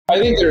I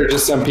think there are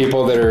just some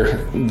people that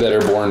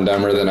are born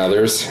dumber than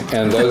others,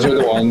 and those are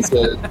the ones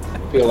that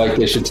feel like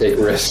they should take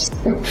risks.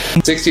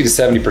 60 to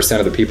 70%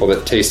 of the people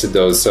that tasted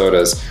those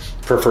sodas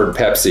preferred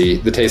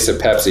Pepsi, the taste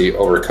of Pepsi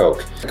over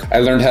Coke. I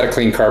learned how to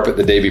clean carpet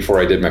the day before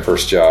I did my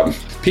first job.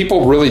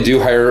 People really do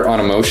hire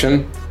on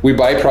emotion. We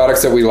buy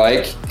products that we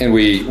like, and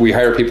we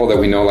hire people that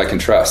we know, like,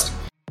 and trust.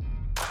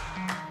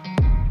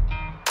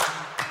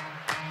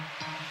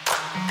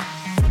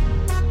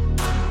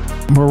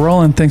 We're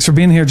rolling. Thanks for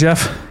being here,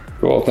 Jeff.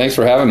 Cool. Thanks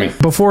for having me.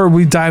 Before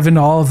we dive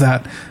into all of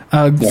that,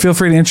 feel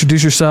free to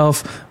introduce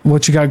yourself,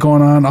 what you got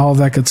going on, all of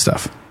that good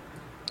stuff.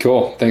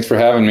 Cool. Thanks for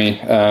having me.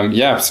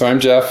 So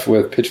I'm Jeff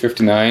with Pitch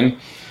 59.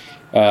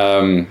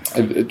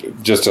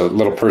 Just a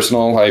little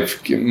personal.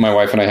 My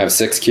wife and I have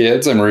 6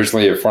 kids. I'm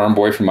originally a farm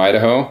boy from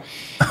Idaho,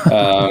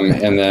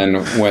 and then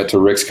went to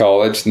Ricks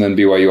College and then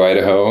BYU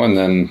Idaho, and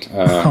then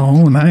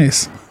oh,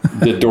 nice.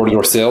 did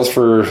door-to-door sales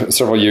for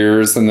several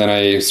years, and then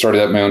I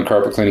started up my own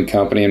carpet cleaning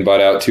company and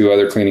bought out 2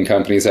 other cleaning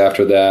companies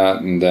after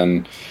that, and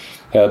then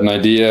had an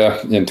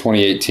idea in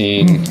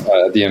 2018,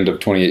 at the end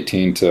of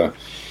 2018, to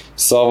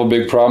solve a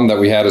big problem that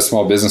we had as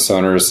small business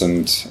owners,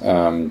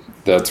 and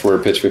that's where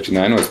Pitch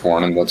 59 was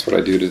born, and that's what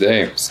I do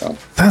today. So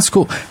that's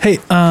cool. Hey,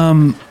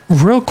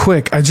 real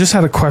quick, I just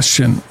had a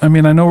question. I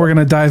mean, I know we're going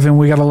to dive in.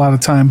 We got a lot of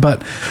time,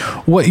 but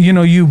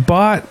you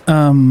bought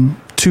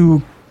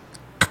 2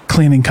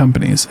 cleaning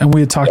companies, and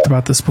we had talked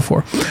about this before.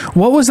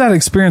 What was that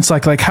experience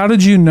like? Like, how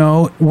did you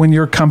know when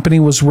your company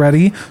was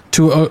ready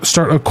to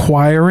start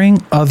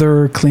acquiring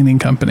other cleaning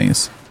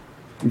companies?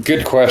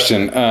 Good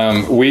question.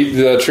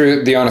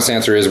 The honest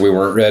answer is we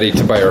weren't ready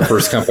to buy our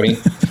first company.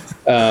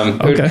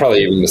 Okay.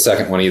 Probably even the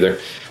second one either.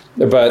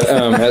 But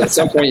at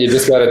some point, you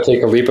just got to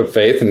take a leap of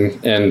faith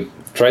and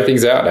try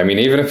things out. I mean,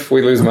 even if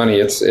we lose money,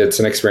 it's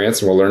an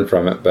experience and we'll learn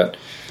from it. But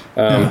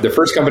the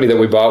first company that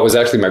we bought was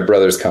actually my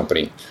brother's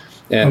company.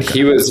 And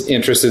he was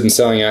interested in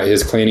selling out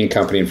his cleaning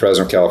company in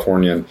Fresno,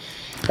 California. And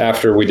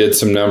after we did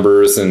some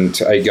numbers, and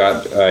I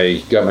got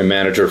my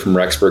manager from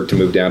Rexburg to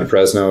move down to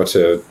Fresno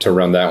to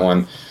run that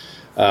one.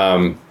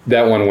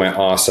 That one went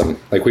awesome.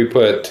 Like,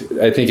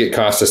 I think it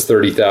cost us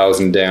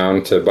 $30,000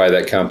 down to buy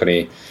that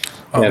company.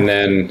 Oh. And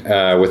then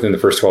within the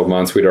first 12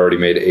 months, we'd already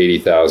made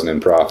 $80,000 in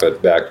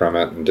profit back from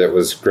it. And it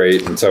was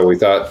great. And so we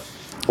thought,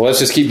 well, let's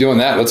just keep doing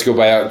that. Let's go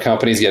buy out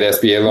companies, get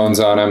SBA loans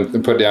on them,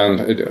 and put down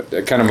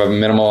a kind of a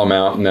minimal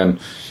amount. And then,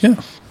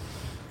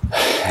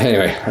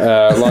 anyway,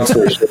 long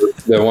story short,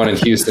 the one in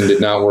Houston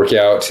did not work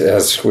out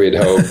as we had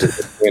hoped.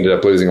 We ended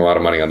up losing a lot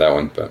of money on that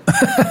one. But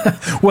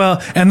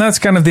well, and that's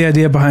kind of the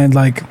idea behind,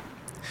 like,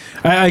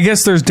 I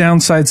guess there's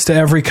downsides to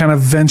every kind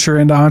of venture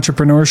into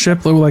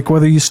entrepreneurship. Like,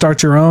 whether you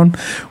start your own,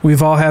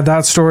 we've all had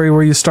that story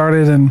where you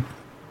started and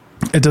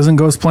it doesn't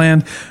go as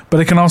planned, but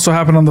it can also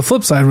happen on the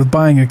flip side with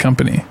buying a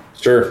company.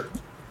 Sure.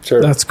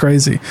 That's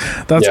crazy.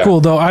 That's cool,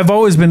 though. I've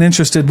always been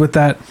interested with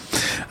that.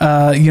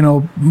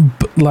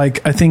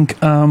 Like, I think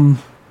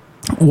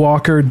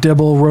Walker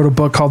Dibble wrote a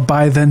book called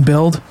Buy Then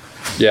Build.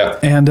 Yeah.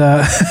 And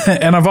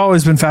I've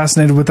always been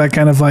fascinated with that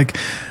kind of like,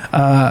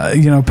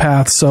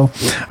 path. So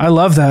I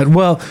love that.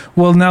 Well,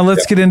 now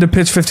let's get into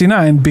Pitch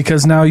 59,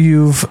 because now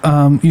you've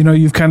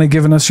kind of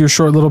given us your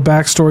short little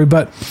backstory,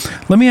 but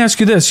let me ask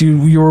you this.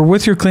 You were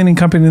with your cleaning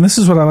company, and this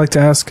is what I like to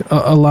ask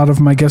a lot of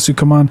my guests who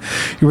come on.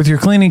 You're with your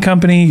cleaning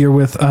company, you're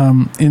with,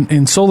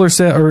 in solar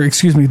sale, or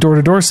excuse me,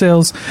 door-to-door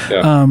sales,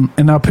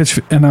 and now Pitch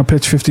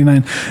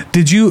 59.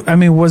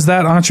 Was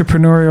that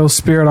entrepreneurial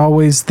spirit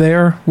always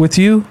there with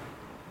you?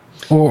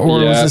 Or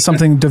was it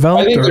something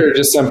developed? I think there are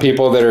just some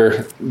people that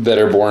are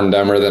born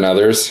dumber than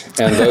others,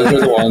 and those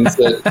are the ones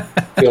that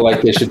feel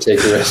like they should take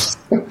risks.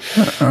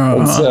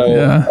 My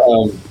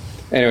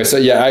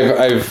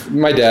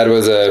dad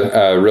was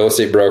a real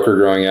estate broker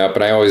growing up,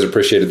 and I always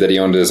appreciated that he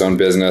owned his own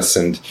business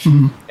and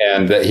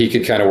that he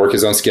could kind of work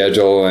his own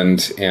schedule,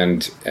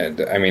 and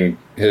I mean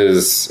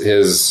his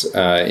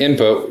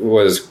input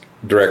was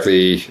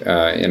directly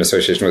in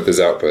association with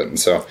his output, and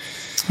so.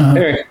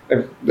 Anyway,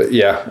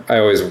 I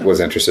always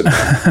was interested.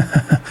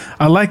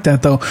 I like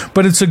that, though.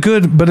 But it's a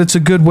good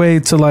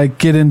way to like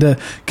get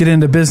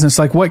into business.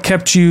 Like, what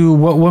kept you?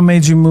 What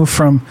made you move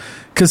from?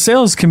 Because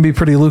sales can be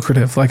pretty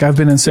lucrative. Like, I've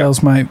been in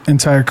sales my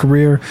entire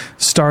career.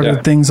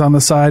 Started things on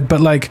the side,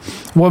 but like,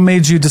 what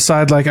made you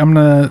decide like, I'm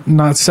gonna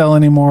not sell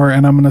anymore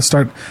and I'm gonna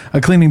start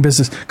a cleaning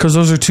business? Because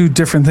those are 2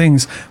 different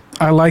things.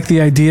 I like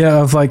the idea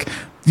of like,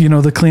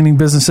 the cleaning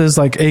businesses,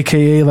 like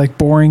AKA like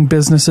boring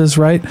businesses,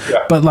 right?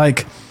 Yeah. But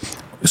like.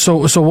 So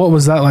what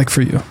was that like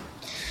for you?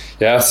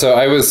 Yeah, so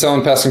I was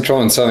selling pest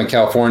control in Southern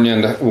California,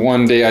 and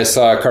one day I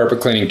saw a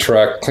carpet cleaning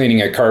truck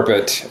cleaning a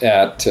carpet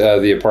at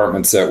the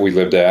apartments that we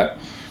lived at.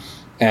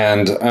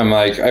 And I'm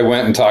like, I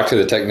went and talked to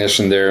the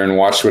technician there and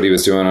watched what he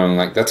was doing. I'm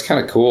like, that's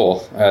kind of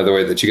cool, the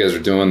way that you guys are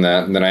doing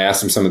that. And then I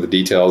asked him some of the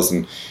details,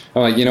 and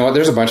I'm like, you know what,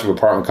 there's a bunch of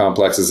apartment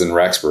complexes in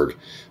Rexburg.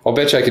 I'll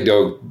bet you I could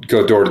go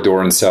door to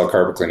door and sell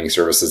carpet cleaning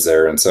services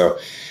there. And so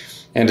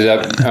ended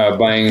up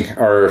buying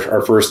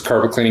our first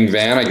carpet cleaning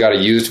van. I got a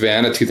used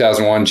van, a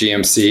 2001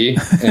 GMC,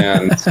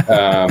 and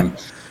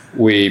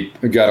we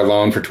got a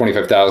loan for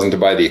 $25,000 to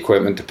buy the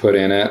equipment to put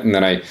in it. And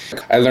then I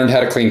learned how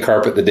to clean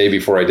carpet the day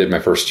before I did my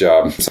first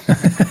job. So,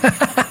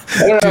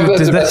 I don't know if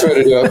that's the best way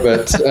to do it,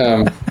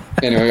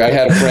 but anyway, I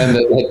had a friend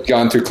that had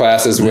gone through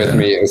classes with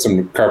me,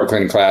 some carpet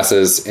cleaning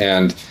classes,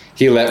 and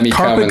he let me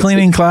carpet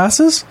cleaning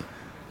classes?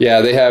 Yeah,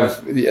 they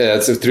have.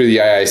 It's through the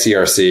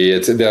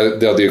IICRC.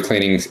 They'll do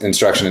cleaning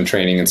instruction and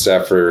training and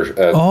stuff for.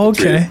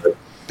 Okay.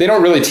 They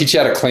don't really teach you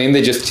how to clean.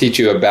 They just teach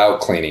you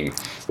about cleaning,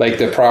 like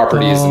the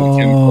properties and the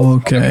chemicals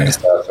and that kind of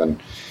stuff.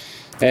 And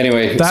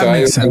anyway, that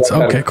makes sense.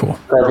 Okay, cool.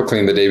 Carpet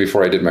clean the day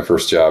before I did my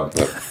first job.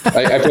 But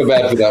I feel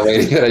bad for that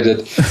lady that I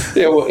did.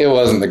 It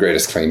wasn't the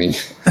greatest cleaning.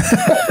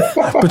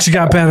 But you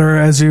got better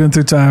as you went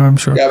through time, I'm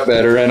sure. Got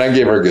better, and I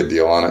gave her a good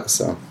deal on it.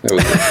 So it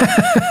was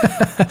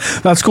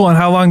good. That's cool. And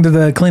how long did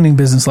the cleaning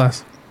business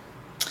last?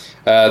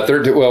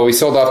 We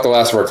sold off the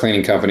last of our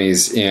cleaning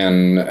companies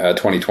in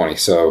 2020,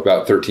 so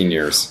about 13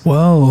 years.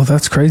 Whoa,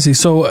 that's crazy.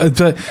 So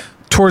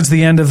towards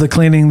the end of the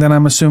cleaning, then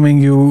I'm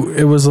assuming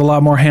it was a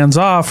lot more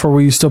hands-off, or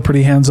were you still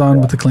pretty hands-on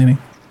with the cleaning?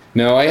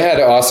 No, I had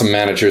awesome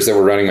managers that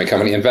were running my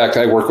company. In fact,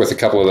 I work with a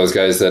couple of those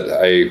guys that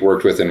I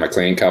worked with in my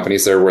cleaning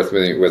companies. They're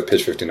with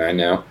Pitch 59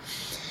 now.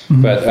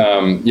 Mm-hmm. But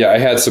I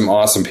had some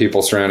awesome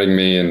people surrounding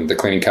me in the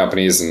cleaning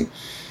companies. And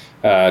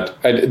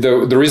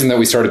the reason that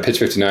we started Pitch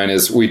 59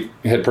 is we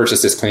had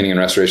purchased this cleaning and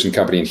restoration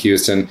company in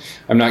Houston.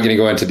 I'm not going to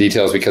go into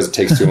details because it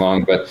takes too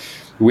long, but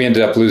we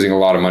ended up losing a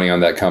lot of money on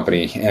that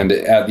company. And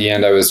at the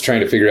end, I was trying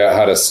to figure out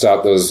how to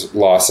stop those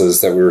losses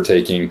that we were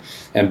taking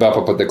and bump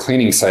up with the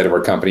cleaning side of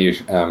our company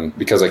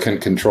because I couldn't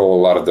control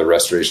a lot of the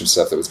restoration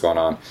stuff that was going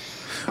on.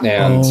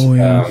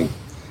 And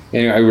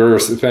anyway, we were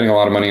spending a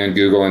lot of money on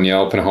Google and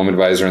Yelp and Home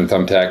Advisor and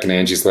Thumbtack and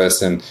Angie's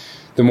List. And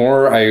the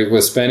more I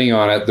was spending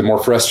on it, the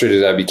more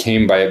frustrated I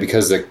became by it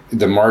because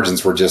the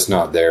margins were just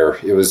not there.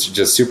 It was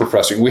just super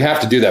frustrating. We have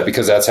to do that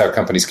because that's how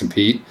companies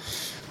compete.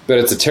 But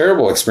it's a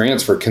terrible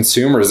experience for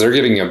consumers. They're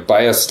getting a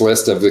biased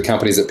list of the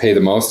companies that pay the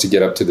most to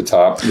get up to the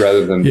top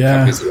rather than the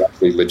companies that are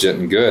actually legit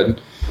and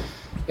good.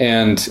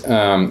 And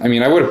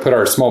I would have put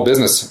our small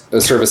business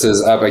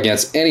services up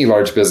against any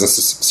large business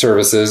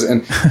services.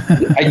 And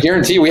I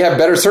guarantee we have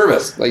better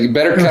service, like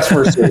better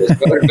customer service,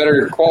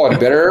 better quality,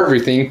 better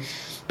everything.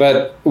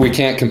 But we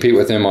can't compete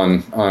with them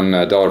on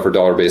a dollar for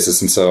dollar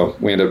basis. And so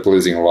we end up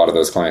losing a lot of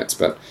those clients.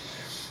 But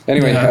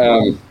anyway,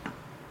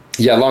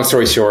 long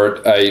story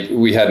short,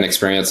 we had an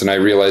experience, and I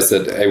realized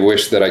that I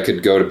wish that I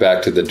could go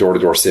back to the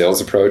door-to-door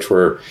sales approach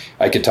where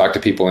I could talk to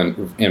people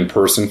in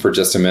person for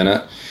just a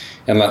minute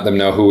and let them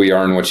know who we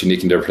are and what's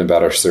unique and different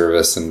about our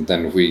service. And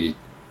then we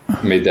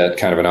made that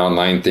kind of an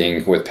online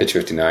thing with Pitch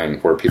 59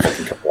 where people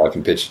can come live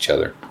and pitch each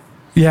other.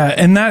 Yeah,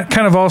 and that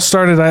kind of all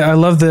started, I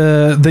love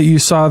that you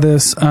saw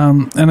this,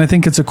 and I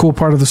think it's a cool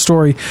part of the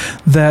story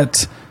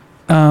that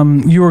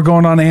you were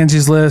going on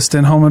Angie's List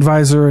and Home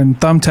Advisor and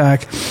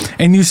Thumbtack,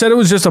 and you said it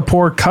was just a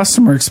poor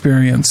customer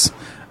experience.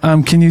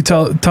 Can you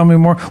tell me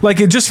more? Like,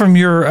 just from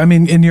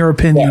in your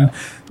opinion,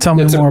 tell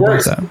me more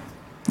about that.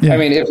 Yeah.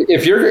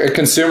 If you're a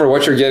consumer,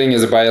 what you're getting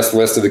is a biased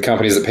list of the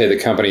companies that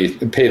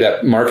pay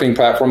that marketing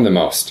platform the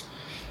most.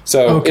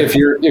 So if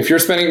you're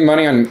spending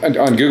money on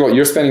Google,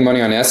 you're spending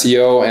money on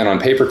SEO and on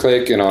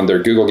pay-per-click and on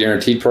their Google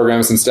guaranteed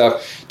programs and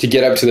stuff to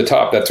get up to the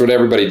top. That's what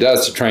everybody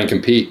does to try and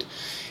compete.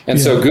 And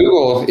so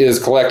Google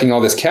is collecting all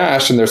this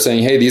cash, and they're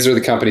saying, hey, these are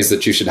the companies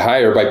that you should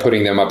hire by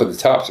putting them up at the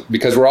top,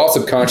 because we're all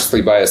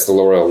subconsciously biased the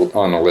lower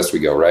on the list we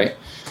go, right?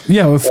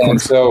 Yeah, of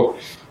course.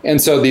 And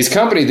so these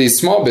companies, these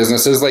small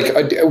businesses, like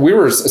we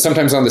were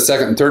sometimes on the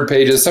second and third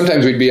pages.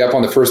 Sometimes we'd be up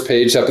on the first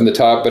page, up in the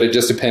top, but it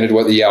just depended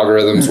what the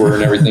algorithms were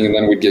and everything, and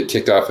then we'd get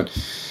kicked off. And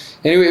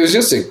anyway, it was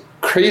just a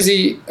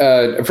crazy,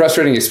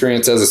 frustrating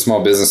experience as a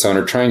small business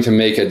owner, trying to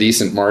make a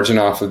decent margin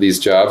off of these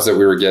jobs that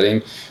we were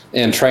getting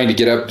and trying to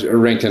get up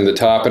ranked in the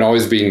top and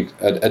always being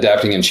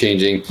adapting and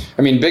changing.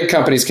 Big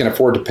companies can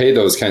afford to pay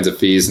those kinds of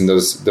fees and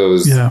those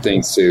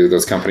things to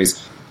those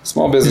companies.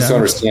 Small business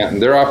owners can't,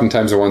 and they're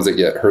oftentimes the ones that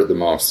get hurt the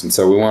most. And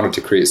so we wanted to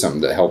create something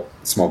that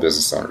helped small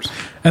business owners.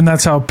 And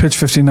that's how Pitch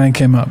 59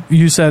 came up.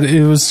 You said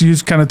you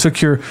kind of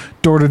took your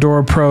door-to-door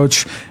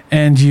approach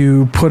and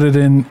you put it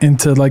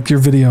into like your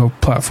video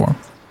platform.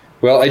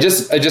 Well, I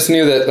just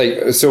knew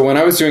that, so when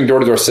I was doing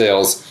door-to-door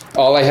sales,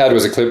 all I had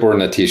was a clipboard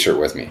and a t-shirt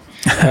with me.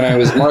 When I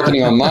was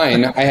marketing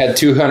online, I had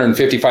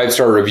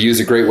 255-star reviews,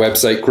 a great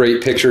website,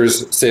 great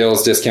pictures,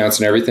 sales, discounts,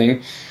 and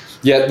everything.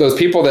 Yet those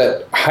people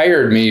that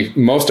hired me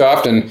most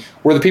often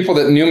were the people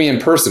that knew me in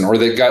person or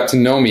that got to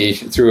know me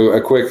through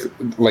a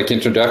quick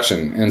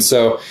introduction. And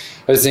so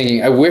I was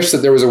thinking, I wish that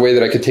there was a way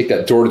that I could take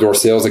that door-to-door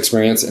sales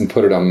experience and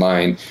put it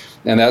online.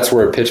 And that's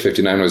where Pitch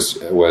 59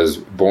 was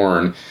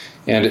born.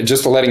 And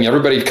just letting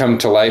everybody come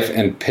to life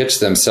and pitch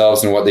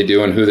themselves and what they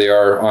do and who they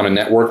are on a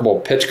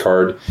networkable pitch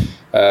card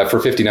for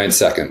 59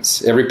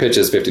 seconds. Every pitch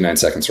is 59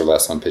 seconds or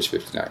less on Pitch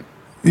 59.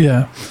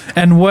 Yeah.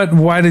 And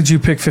why did you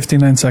pick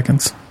 59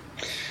 seconds?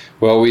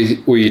 Well,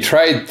 we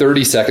tried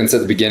 30 seconds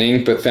at the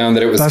beginning, but found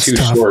that it was too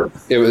short.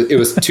 It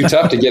was too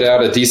tough to get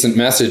out a decent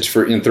message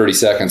in 30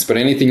 seconds. But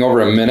anything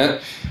over a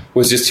minute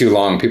was just too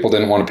long. People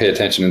didn't want to pay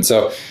attention. And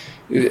so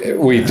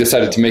we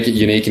decided to make it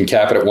unique and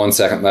cap it at 1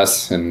 second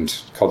less and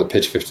called it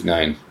Pitch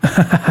 59.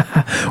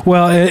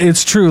 Well,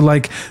 it's true.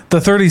 Like the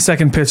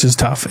 30-second pitch is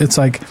tough. It's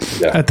like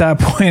at that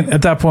point,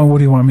 what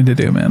do you want me to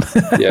do, man?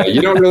 Yeah,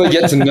 you don't really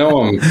get to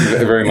know them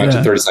very much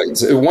in 30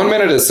 seconds. 1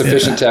 minute is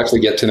sufficient to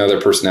actually get to know their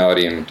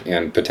personality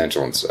and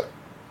potential and stuff.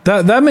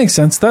 That makes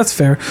sense. That's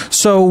fair.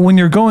 So when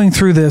you're going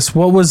through this,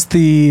 what was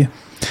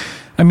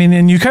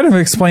and you kind of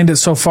explained it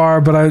so far,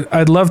 but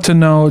I'd love to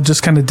know,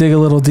 just kind of dig a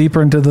little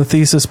deeper into the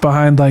thesis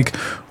behind like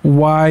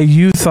why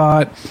you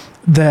thought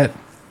that,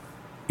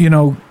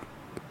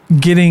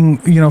 getting,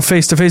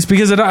 face to face,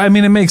 because it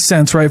makes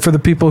sense, right? For the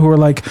people who are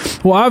like,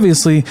 well,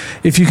 obviously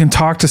if you can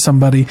talk to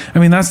somebody,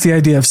 that's the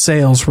idea of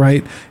sales,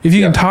 right? If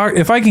you can talk,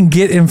 if I can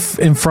get in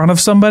front of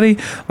somebody,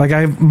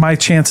 like my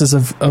chances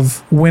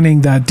of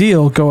winning that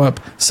deal go up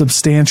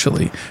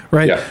substantially,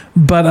 right? Yeah.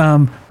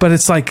 But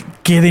it's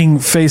like getting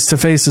face to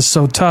face is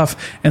so tough.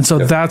 And so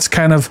that's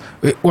kind of,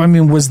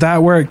 was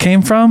that where it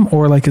came from,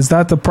 or like, is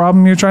that the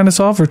problem you're trying to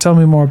solve, or tell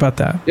me more about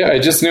that? Yeah. I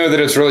just know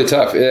that it's really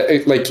tough.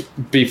 Like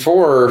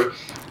before,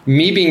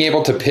 me being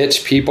able to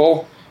pitch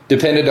people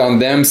depended on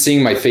them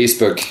seeing my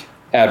Facebook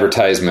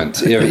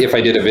advertisement. If I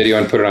did a video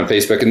and put it on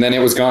Facebook, and then it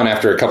was gone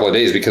after a couple of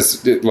days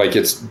because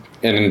it's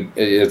in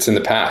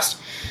the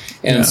past.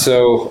 And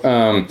so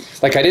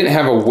I didn't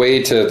have a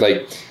way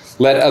to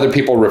let other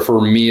people refer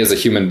me as a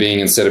human being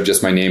instead of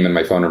just my name and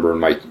my phone number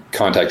and my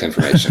contact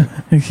information.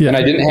 And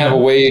I didn't have a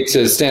way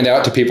to stand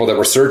out to people that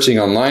were searching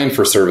online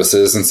for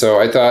services. And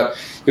so I thought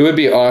it would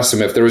be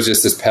awesome if there was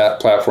just this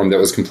platform that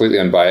was completely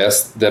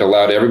unbiased that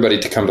allowed everybody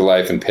to come to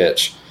life and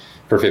pitch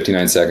for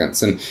 59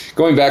 seconds. And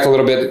going back a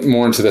little bit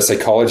more into the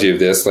psychology of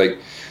this, like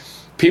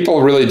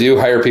people really do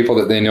hire people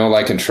that they know,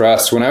 like, and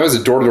trust. When I was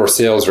a door-to-door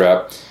sales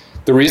rep,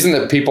 the reason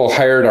that people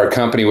hired our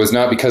company was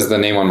not because of the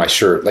name on my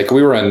shirt. Like,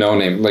 we were a no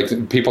name,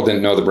 like people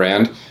didn't know the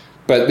brand,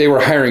 but they were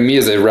hiring me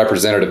as a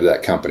representative of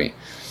that company.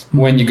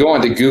 When you go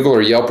onto Google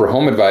or Yelp or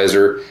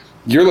HomeAdvisor,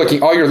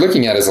 all you're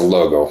looking at is a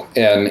logo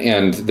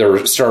and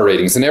their star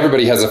ratings. And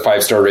everybody has a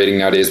 5-star rating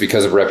nowadays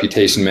because of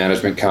reputation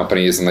management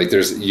companies. And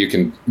you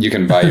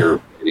can buy your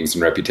ratings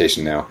and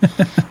reputation now.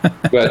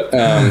 But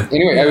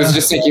anyway, I was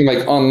just thinking,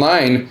 like,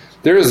 online,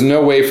 there is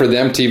no way for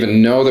them to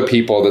even know the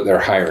people that they're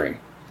hiring.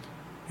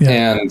 Yeah.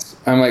 And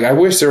I'm like, I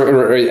wish there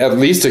were at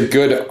least a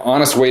good,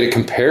 honest way to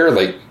compare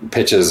like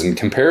pitches and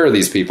compare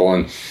these people.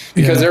 And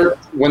because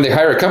when they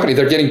hire a company,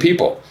 they're getting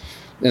people.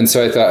 And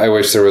so I thought, I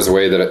wish there was a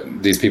way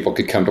that these people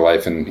could come to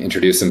life and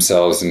introduce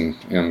themselves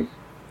and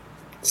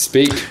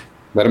speak.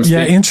 Let them speak.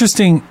 Yeah,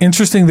 interesting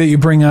that you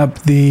bring up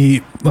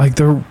the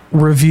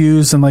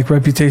reviews and like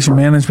reputation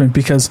management,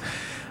 because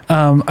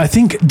I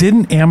think,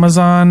 didn't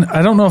Amazon,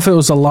 I don't know if it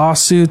was a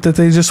lawsuit that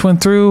they just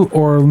went through,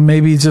 or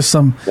maybe just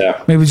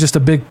maybe just a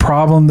big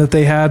problem that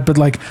they had, but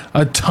like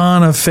a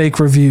ton of fake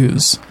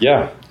reviews.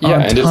 Yeah.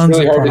 And it's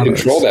really hard to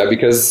control that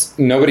because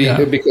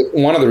because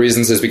one of the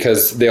reasons is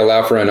because they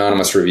allow for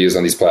anonymous reviews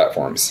on these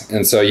platforms.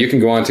 And so you can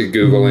go onto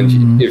Google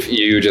and if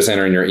you just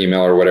enter in your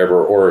email or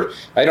whatever, or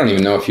I don't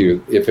even know if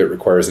it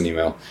requires an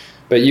email,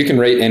 but you can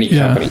rate any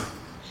company.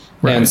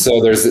 Right. And so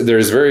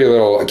there's very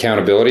little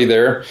accountability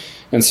there.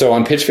 And so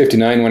on Pitch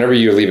 59, whenever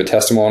you leave a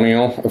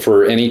testimonial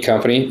for any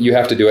company, you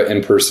have to do it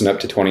in person up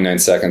to 29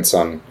 seconds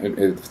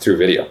through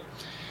video.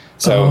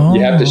 So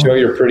you have to show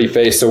your pretty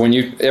face. So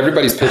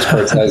everybody's pitch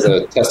cards has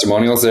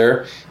testimonials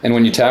there. And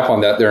when you tap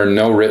on that, there are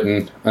no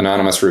written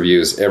anonymous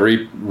reviews.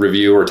 Every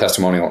review or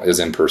testimonial is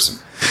in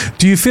person.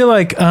 Do you feel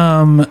like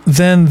do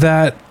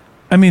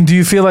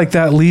you feel like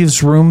that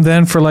leaves room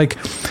then for like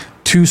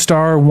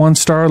 2-star,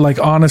 1-star, like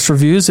honest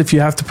reviews if you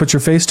have to put your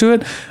face to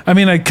it?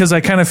 Because I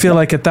kind of feel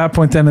like at that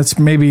point then it's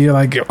maybe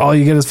like all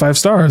you get is 5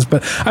 stars.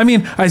 But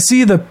I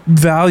see the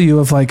value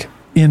of like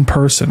in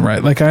person,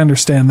 right? Like I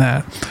understand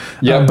that.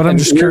 Yeah, but I'm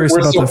just curious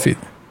about the feed.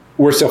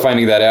 We're still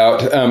finding that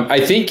out.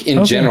 I think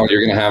in general you're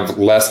going to have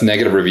less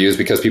negative reviews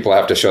because people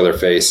have to show their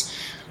face.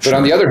 But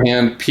on the other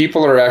hand,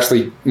 people are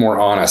actually more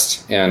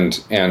honest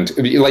and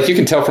like you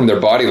can tell from their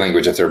body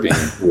language if they're being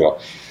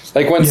real.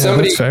 Like when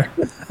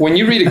when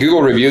you read a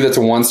Google review that's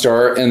a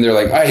 1-star and they're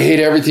like, I hate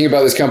everything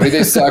about this company,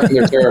 they suck and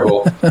they're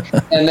terrible.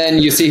 And then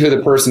you see who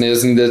the person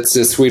is and it's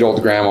a sweet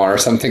old grandma or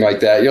something like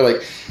that. You're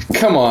like,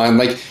 come on,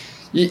 like.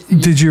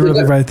 Did you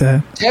really write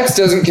that? Text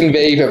doesn't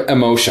convey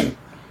emotion.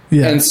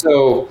 Yeah. And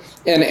so,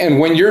 and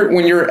when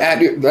you're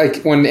at,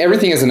 like, when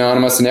everything is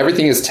anonymous and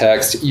everything is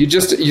text, you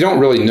don't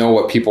really know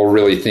what people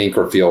really think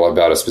or feel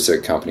about a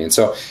specific company. And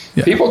so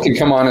people can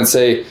come on and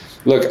say,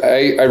 look,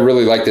 I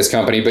really like this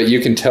company, but you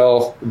can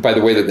tell by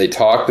the way that they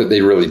talk that they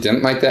really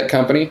didn't like that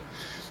company.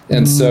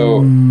 And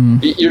so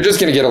you're just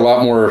going to get a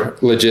lot more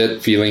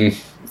legit feeling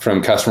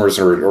from customers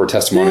or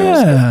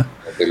testimonials. Yeah,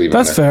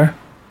 that's fair.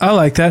 I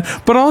like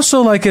that, but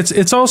also like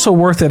it's also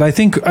worth it. I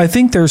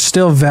think there's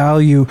still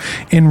value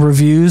in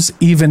reviews,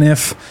 even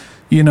if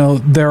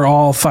they're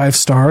all 5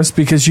 stars,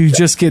 because you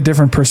just get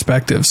different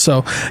perspectives.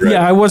 So right.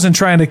 I wasn't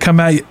trying to come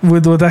at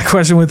with that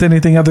question with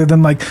anything other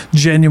than like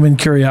genuine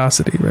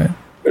curiosity, right?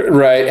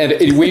 Right.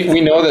 And we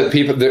know that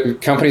the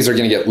companies are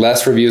going to get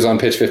less reviews on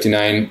Pitch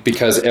 59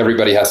 because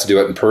everybody has to do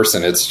it in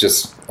person. It's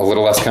just a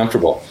little less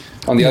comfortable.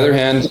 On the other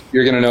hand,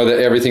 you're going to know that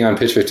everything on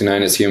Pitch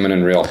 59 is human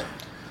and real.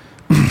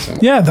 So.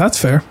 Yeah, that's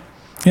fair.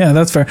 Yeah,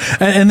 that's fair.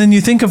 And then you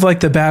think of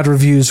like the bad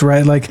reviews,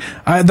 right? Like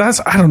I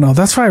don't know.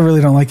 That's why I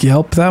really don't like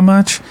Yelp that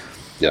much.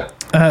 Yeah.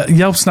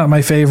 Yelp's not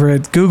my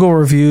favorite. Google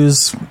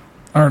reviews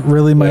aren't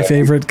really my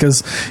favorite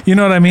because, you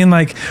know what I mean?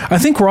 Like, I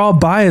think we're all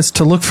biased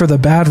to look for the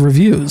bad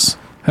reviews.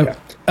 Yeah.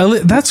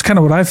 That's kind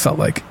of what I felt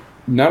like.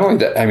 Not only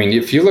that, I mean,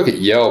 if you look at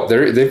Yelp,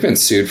 they've been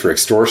sued for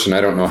extortion.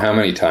 I don't know how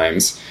many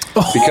times.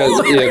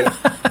 Because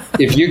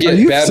if you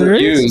get bad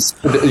reviews,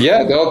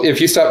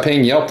 if you stop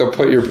paying Yelp, they'll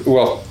put your,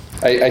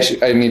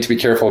 I need to be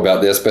careful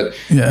about this, but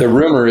the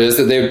rumor is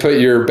that they would put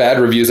your bad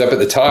reviews up at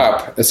the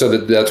top so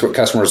that that's what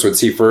customers would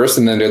see first.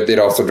 And then they'd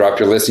also drop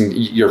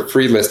your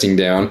free listing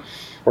down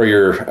or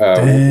your,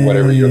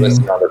 whatever you're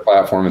listing on their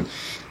platform. And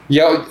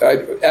Yelp,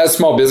 as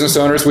small business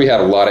owners, we had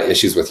a lot of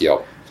issues with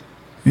Yelp.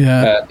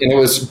 Yeah. And it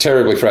was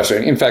terribly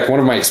frustrating. In fact,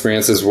 one of my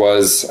experiences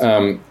was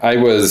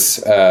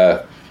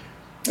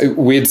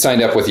we had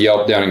signed up with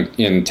Yelp down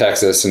in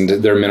Texas, and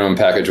their minimum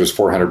package was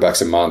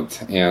 $400 a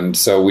month. And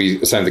so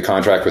we signed the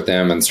contract with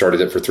them and started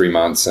it for 3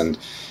 months. And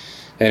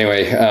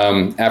anyway,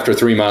 after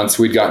 3 months,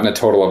 we'd gotten a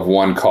total of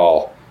 1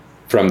 call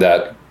from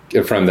that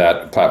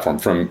platform,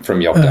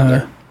 from Yelp down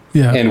there.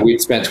 Yeah. And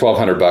we'd spent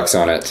 $1,200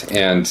 on it.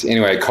 And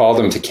anyway, I called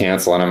them to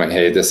cancel, and I'm like,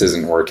 hey, this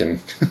isn't working.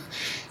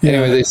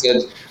 Anyway,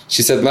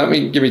 she said,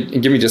 give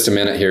me just a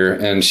minute here.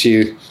 And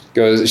she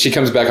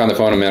comes back on the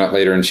phone a minute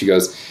later, and she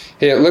goes,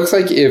 hey, it looks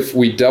like if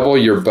we double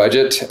your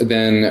budget,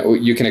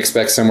 then you can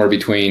expect somewhere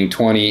between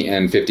 20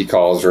 and 50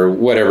 calls or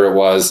whatever it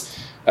was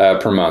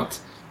per month.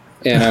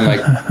 And I'm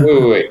like,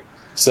 wait.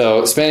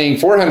 So spending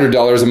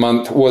 $400 a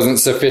month wasn't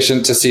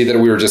sufficient to see that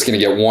we were just going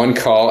to get 1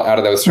 call out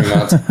of those 3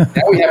 months.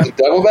 Now we have to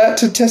double that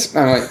to test.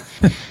 I'm like,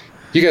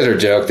 you guys are a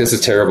joke. This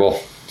is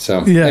terrible. So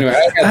anyway,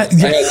 I had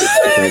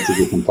to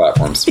different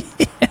platforms.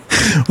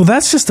 Well,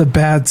 that's just a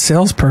bad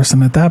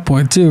salesperson at that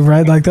point too,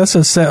 right? Like that's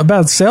a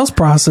bad sales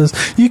process.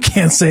 You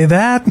can't say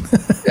that.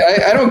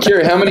 I don't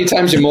care how many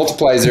times you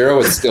multiply 0,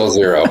 it's still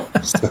 0.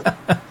 So.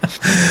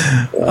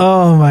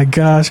 Oh my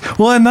gosh.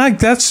 Well, and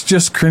that's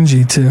just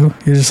cringy too.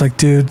 You're just like,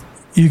 dude,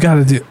 you got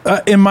to do,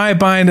 in my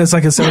mind as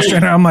like a sales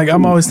trainer,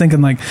 I'm always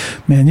thinking like,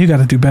 man, you got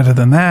to do better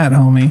than that,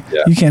 homie.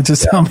 Yeah. You can't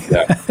just tell me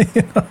that.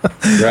 You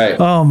know? Right.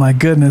 Oh my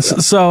goodness. Yeah.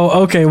 So,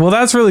 okay. Well,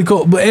 that's really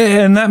cool.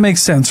 And that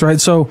makes sense,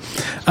 right? So,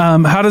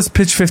 how does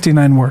Pitch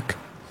 59 work?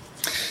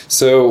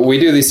 So we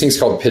do these things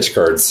called pitch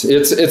cards.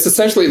 It's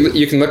essentially,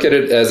 you can look at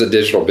it as a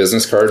digital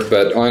business card,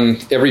 but on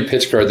every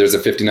pitch card, there's a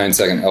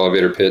 59-second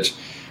elevator pitch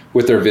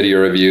with their video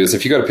reviews.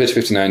 If you go to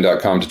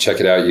pitch59.com to check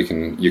it out, you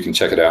can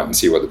check it out and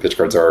see what the pitch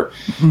cards are.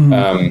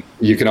 Mm-hmm.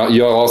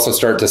 You'll also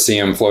start to see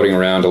them floating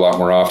around a lot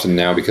more often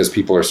now because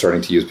people are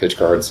starting to use pitch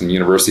cards, and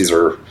universities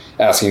are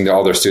asking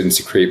all their students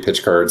to create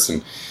pitch cards.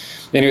 And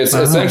anyway, it's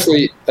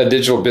essentially a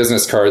digital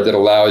business card that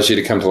allows you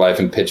to come to life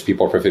and pitch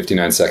people for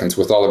 59 seconds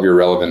with all of your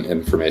relevant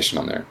information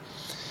on there.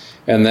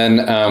 And then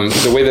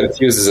the way that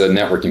it's used is a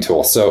networking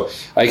tool. So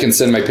I can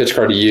send my pitch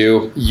card to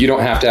you. You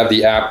don't have to have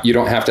the app. You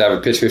don't have to have a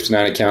Pitch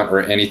 59 account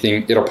or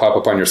anything. It'll pop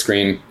up on your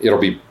screen. It'll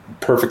be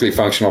perfectly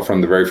functional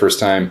from the very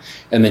first time.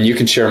 And then you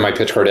can share my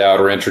pitch card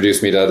out or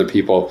introduce me to other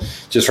people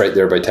just right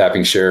there by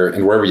tapping share.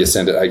 And wherever you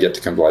send it, I get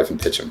to come to life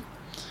and pitch them.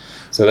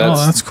 So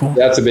that's cool.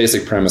 That's a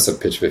basic premise of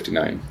Pitch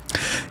 59.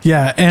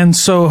 Yeah. And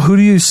so who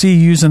do you see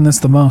using this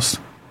the most?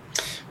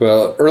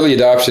 Well, early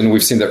adoption,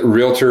 we've seen that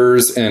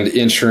realtors and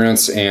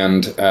insurance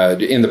and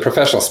in the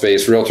professional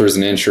space, realtors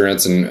and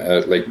insurance and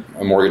like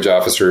mortgage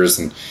officers,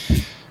 and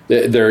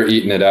they're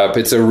eating it up.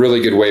 It's a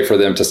really good way for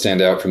them to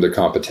stand out from their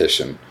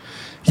competition.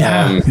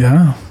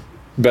 Yeah.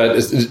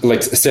 But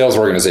like sales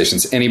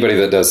organizations, anybody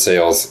that does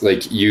sales,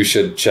 like you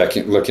should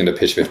look into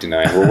Pitch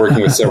 59. We're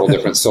working with several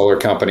different solar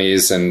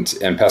companies and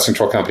pest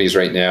control companies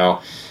right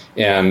now,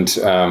 and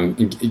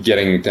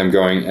getting them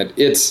going.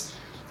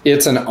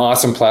 It's an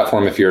awesome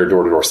platform if you're a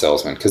door-to-door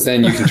salesman, because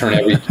then you can turn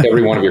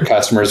every one of your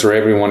customers or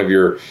every one of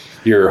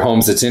your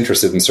homes that's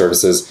interested in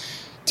services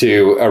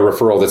to a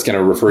referral that's going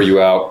to refer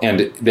you out,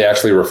 and they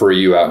actually refer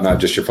you out, not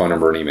just your phone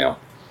number and email.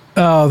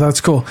 Oh, that's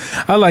cool.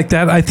 I like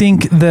that. I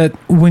think that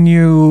when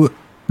you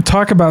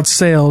talk about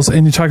sales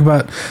and you talk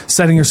about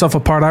setting yourself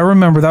apart, I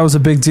remember that was a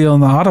big deal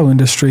in the auto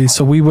industry.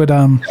 So we would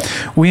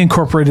we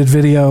incorporated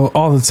video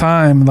all the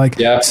time, like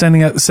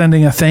sending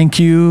a thank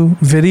you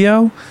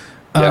video.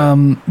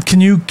 Yeah. Can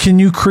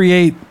you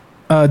create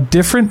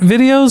different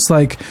videos?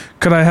 Like,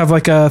 could I have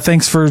like a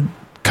thanks for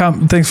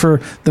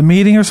the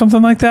meeting or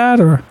something like that?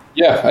 Or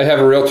yeah, I have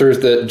a realtor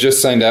that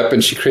just signed up,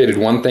 and she created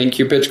one thank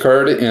you pitch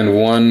card and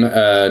one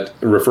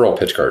referral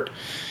pitch card.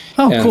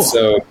 Oh, and cool.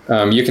 So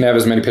you can have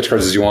as many pitch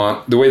cards as you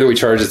want. The way that we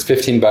charge is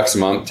 $15 a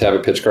month to have a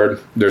pitch card.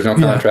 There's no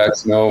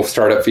contracts, no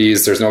startup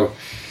fees. There's no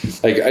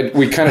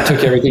we kind of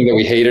took everything that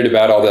we hated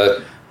about all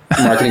the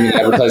marketing and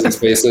advertising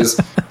spaces,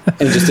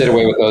 and just did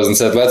away with those and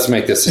said, let's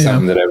make this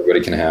something that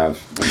everybody can have.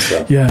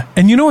 So. Yeah.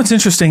 And you know what's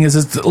interesting is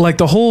it's like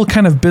the whole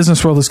kind of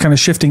business world is kind of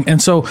shifting.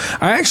 And so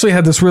I actually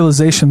had this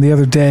realization the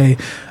other day,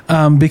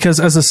 because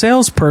as a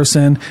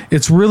salesperson,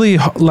 it's really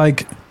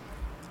like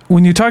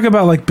when you talk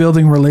about like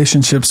building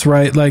relationships,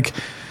 right? Like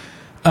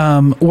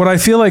what I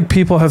feel like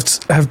people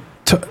have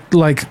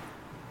like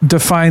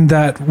define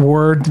that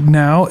word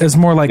now as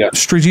more like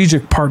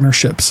strategic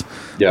partnerships.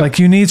 Like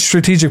you need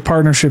strategic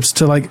partnerships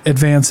to like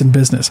advance in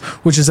business,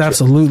 which is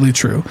absolutely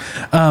true.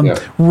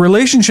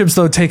 Relationships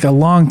though take a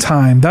long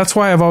time. That's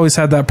why I've always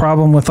had that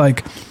problem with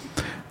like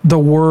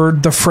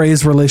the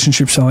phrase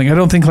relationship selling. I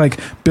don't think like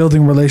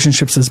building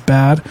relationships is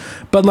bad,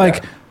 but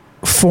like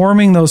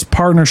forming those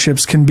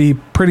partnerships can be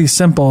pretty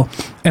simple.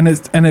 And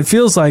it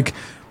feels like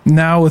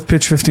now with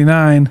Pitch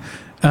 59,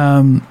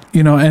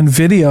 you know, and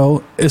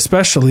video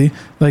especially,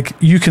 like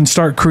you can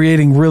start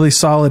creating really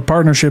solid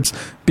partnerships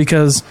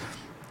because,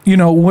 you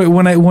know,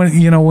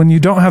 when you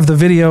don't have the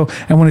video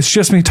and when it's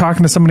just me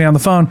talking to somebody on the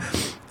phone,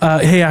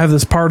 hey, I have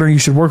this partner, you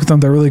should work with them,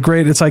 they're really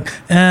great. It's like,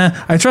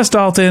 I trust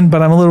Dalton,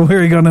 but I'm a little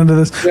weary going into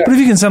this. But if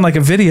you can send like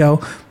a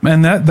video,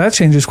 and that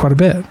changes quite a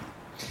bit.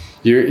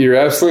 You're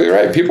absolutely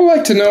right. People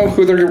like to know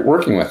who they're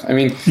working with. I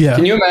mean,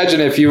 can you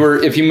imagine if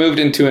you moved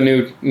into a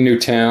new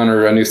town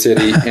or a new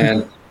city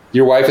and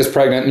your wife is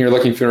pregnant and you're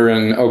looking for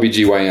an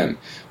OBGYN?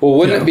 Well,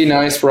 wouldn't it be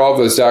nice for all of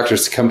those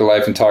doctors to come to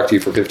life and talk to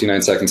you for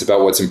 59 seconds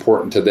about what's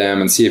important to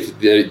them and see if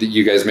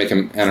you guys make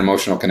an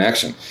emotional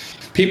connection?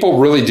 People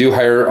really do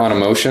hire on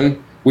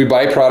emotion. We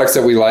buy products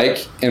that we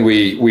like, and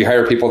we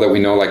hire people that we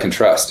know, like, and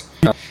trust.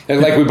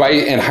 And like we buy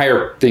and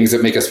hire things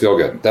that make us feel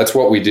good. That's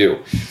what we do.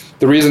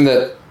 The reason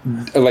that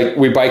like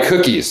we buy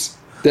cookies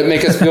that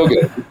make us feel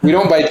good. We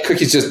don't buy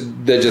cookies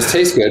that just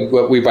taste good,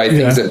 but we buy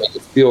things that make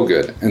us feel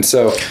good. And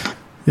so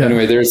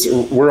anyway,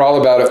 we're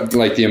all about it,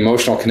 like the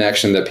emotional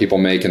connection that people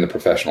make in the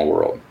professional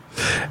world.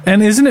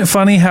 And isn't it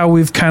funny how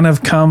we've kind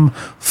of come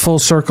full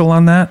circle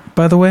on that,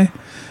 by the way?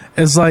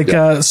 It's like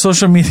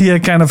social media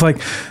kind of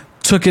like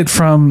took it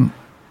from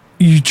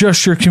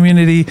your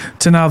community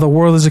to now the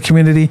world is a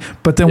community,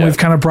 but then we've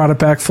kind of brought it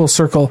back full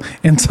circle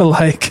into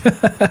like,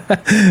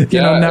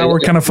 now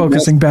we're kind of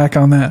focusing back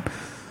on that.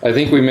 I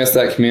think we missed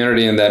that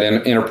community and that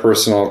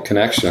interpersonal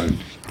connection.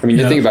 I mean,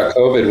 you think about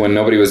COVID when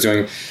nobody was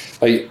doing,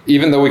 like,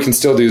 even though we can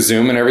still do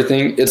Zoom and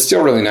everything, it's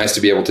still really nice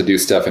to be able to do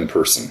stuff in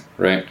person,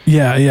 right?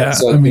 Yeah.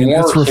 So the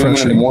more human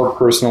and the more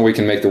personal we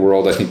can make the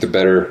world, I think the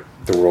better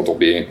the world will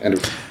be.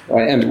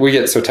 And we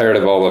get so tired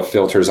of all the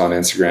filters on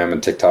Instagram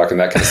and TikTok and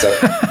that kind of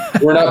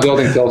stuff. We're not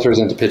building filters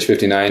into Pitch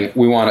 59.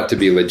 We want it to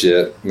be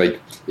legit. Like,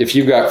 if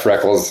you've got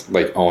freckles,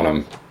 like, own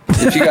them.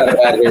 If you got a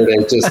bad hair day,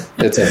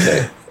 it's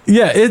okay.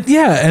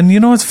 And you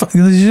know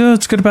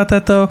what's good about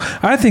that though?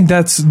 I think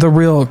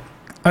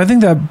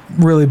that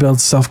really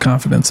builds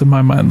self-confidence in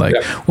my mind.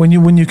 Like when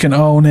you can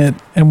own it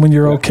and when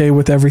you're okay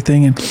with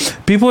everything, and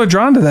people are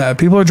drawn to that.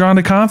 People are drawn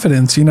to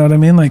confidence. You know what I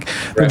mean? Like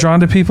they're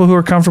drawn to people who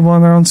are comfortable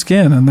in their own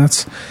skin. And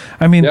that's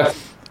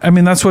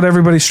what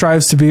everybody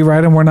strives to be,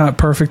 right? And we're not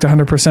perfect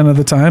 100% of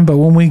the time, but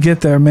when we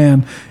get there,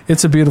 man,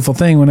 it's a beautiful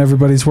thing when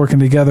everybody's working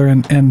together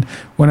and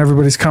when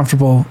everybody's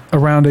comfortable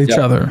around each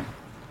other.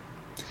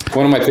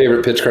 One of my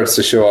favorite pitch cards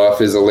to show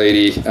off is a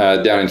lady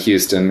down in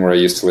Houston, where I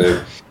used to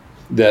live,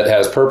 that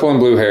has purple and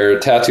blue hair,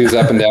 tattoos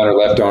up and down her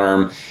left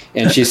arm,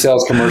 and she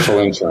sells commercial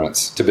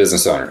insurance to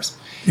business owners.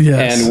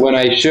 Yes. And when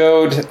I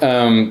showed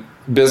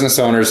business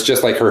owners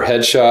just like her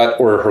headshot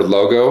or her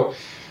logo,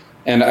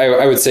 and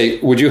I would say,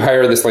 would you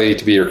hire this lady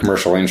to be your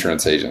commercial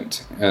insurance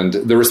agent? And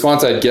the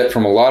response I'd get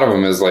from a lot of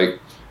them is like,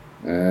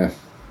 I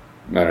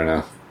don't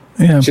know.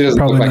 Yeah, she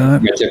doesn't look like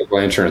a typical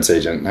insurance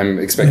agent. I'm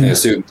expecting a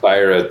suit and tie,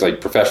 or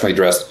like professionally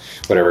dressed,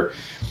 whatever.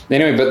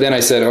 Anyway, but then I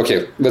said,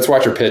 okay, let's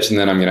watch her pitch, and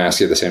then I'm going to ask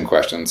you the same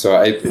question.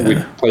 So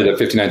we played a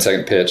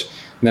 59-second pitch,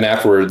 and then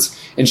afterwards,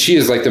 and she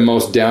is like the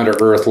most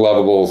down-to-earth,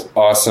 lovable,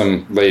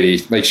 awesome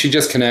lady. Like, she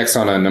just connects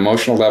on an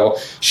emotional level.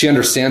 She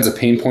understands the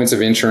pain points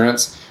of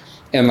insurance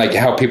and like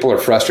how people are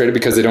frustrated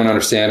because they don't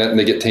understand it and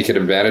they get taken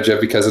advantage of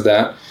because of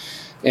that.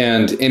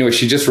 And anyway,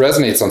 she just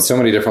resonates on so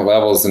many different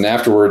levels. And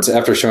afterwards,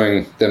 after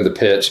showing them the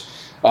pitch,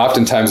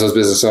 oftentimes those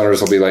business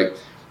owners will be like,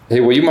 hey,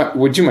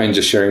 would you mind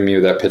just sharing me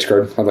that pitch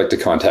card? I'd like to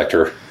contact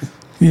her.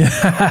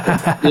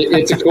 Yeah.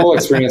 It's a cool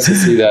experience to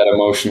see that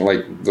emotion,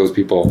 like those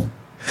people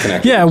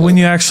connect. Yeah, when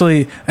you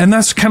actually, and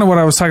that's kind of what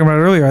I was talking about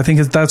earlier. I think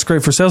that's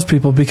great for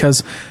salespeople,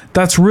 because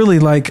that's really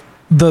like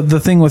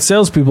the thing with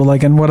salespeople.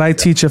 Like, and what I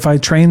teach if I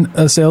train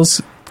a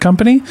sales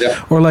company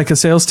or like a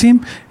sales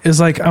team is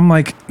like, I'm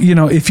like,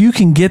 if you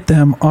can get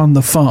them on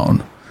the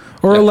phone,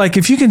 or like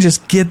if you can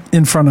just get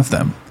in front of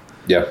them,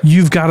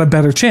 you've got a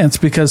better chance,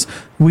 because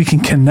we can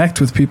connect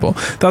with people.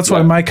 That's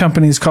why my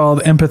company is called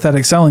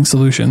Empathetic Selling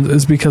Solutions,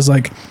 is because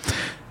like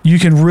you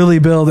can really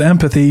build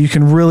empathy. You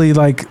can really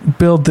like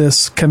build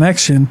this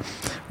connection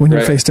when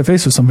you're face to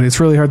face with somebody. It's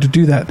really hard to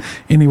do that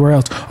anywhere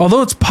else.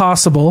 Although it's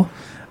possible,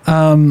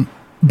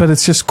 but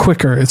it's just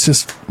quicker. It's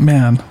just,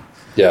 man.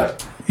 Yeah.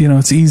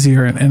 It's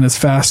easier and it's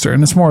faster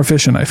and it's more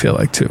efficient, I feel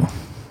like, too.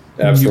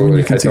 Absolutely. When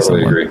you can see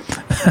someone. Agree.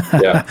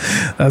 Yeah.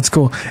 That's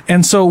cool.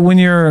 And so when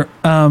you're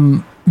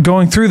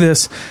going through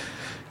this,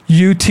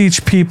 you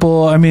teach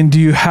people, I mean, do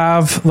you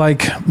have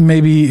like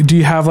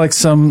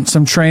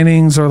some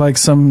trainings or like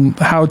some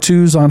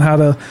how-tos on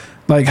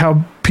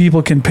how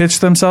people can pitch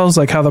themselves,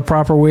 like how the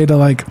proper way to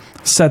like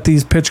set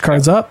these pitch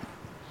cards up?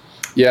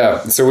 Yeah.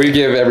 So we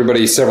give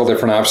everybody several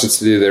different options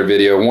to do their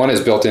video. One is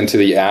built into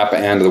the app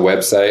and the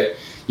website.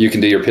 You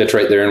can do your pitch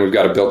right there, and we've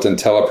got a built-in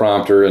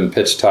teleprompter and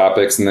pitch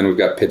topics, and then we've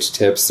got pitch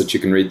tips that you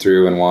can read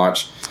through and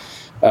watch.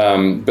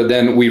 But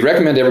then we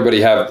recommend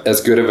everybody have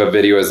as good of a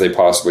video as they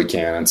possibly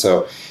can. And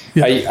so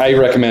I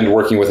recommend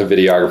working with a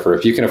videographer.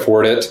 If you can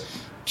afford it,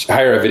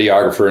 hire a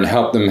videographer and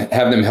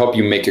have them help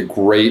you make a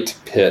great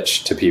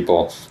pitch to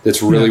people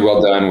that's really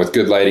well done with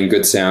good lighting,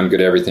 good sound,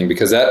 good everything,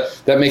 because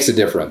that makes a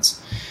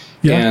difference.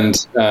 Yeah.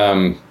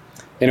 And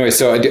anyway,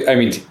 so I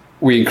mean,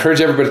 we encourage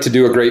everybody to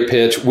do a great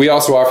pitch. We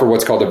also offer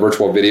what's called a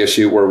virtual video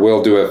shoot, where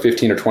we'll do a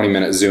 15 or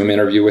 20-minute Zoom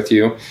interview with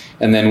you.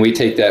 And then we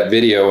take that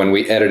video and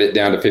we edit it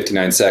down to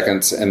 59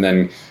 seconds and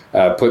then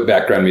put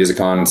background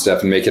music on and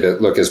stuff and make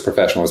it look as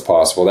professional as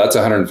possible. That's a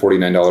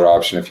 $149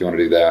 option if you want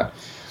to do that.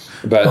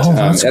 But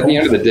at the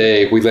end of the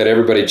day, we let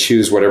everybody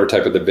choose whatever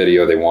type of the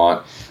video they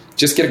want.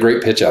 Just get a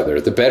great pitch out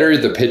there. The better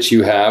the pitch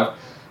you have,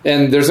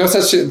 and there's no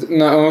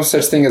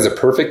such thing as a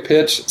perfect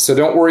pitch. So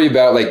don't worry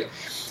about like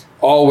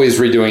always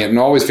redoing it and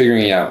always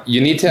figuring it out.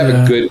 You need to have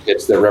a good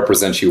pitch that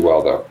represents you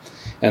well, though.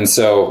 And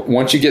so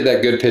once you get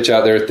that good pitch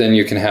out there, then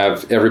you can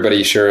have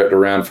everybody share it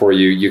around for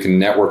you. You can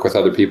network with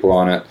other people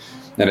on it,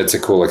 and it's a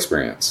cool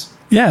experience.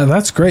 Yeah,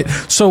 that's great.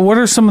 So what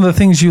are some of the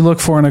things you look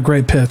for in a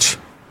great pitch?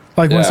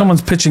 Like when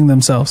someone's pitching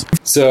themselves?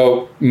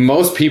 So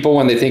most people,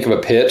 when they think of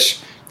a pitch,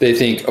 they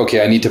think,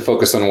 okay, I need to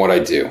focus on what I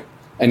do.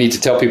 I need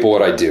to tell people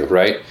what I do,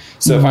 right?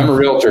 So if I'm a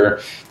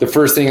realtor, the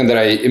first thing that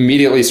I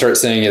immediately start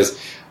saying is,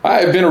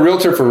 I've been a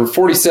realtor for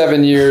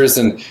 47 years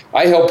and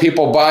I help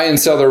people buy and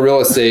sell their real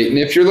estate. And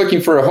if you're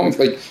looking for a home,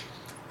 like,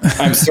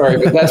 I'm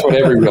sorry, but that's what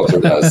every realtor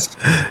does.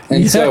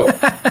 And so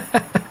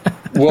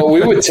what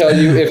we would tell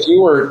you if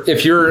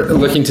you're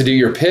looking to do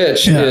your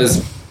pitch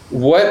is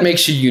what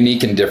makes you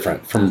unique and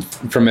different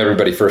from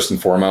everybody first and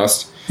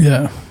foremost.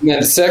 Yeah. And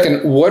then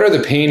second, what are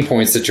the pain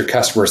points that your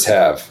customers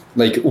have?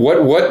 Like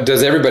what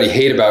does everybody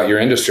hate about your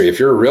industry? If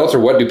you're a realtor,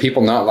 what do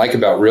people not like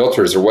about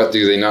realtors, or what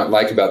do they not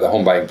like about the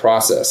home buying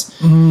process?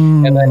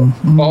 And then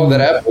follow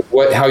that up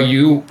with how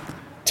you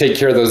take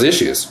care of those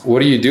issues.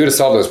 What do you do to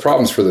solve those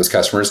problems for those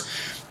customers?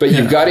 But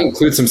you've got to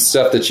include some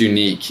stuff that's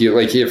unique.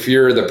 Like if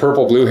you're the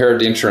purple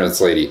blue-haired insurance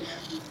lady,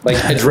 like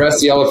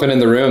address the elephant in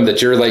the room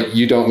that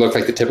you don't look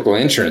like the typical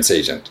insurance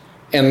agent.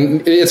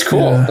 And it's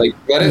cool. Like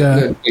let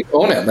it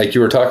own it, like you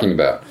were talking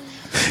about.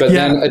 But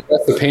then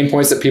address the pain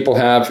points that people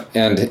have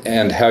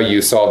and how you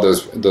solve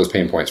those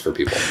pain points for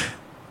people.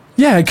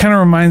 Yeah, it kind of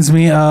reminds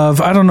me of,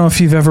 I don't know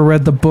if you've ever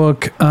read the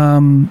book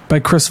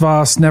by Chris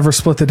Voss, Never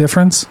Split the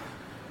Difference.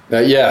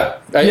 I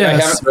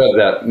haven't read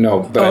that. No,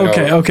 but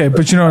okay.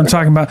 But you know what I'm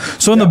talking about.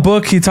 So in the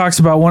book, he talks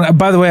about one.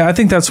 By the way, I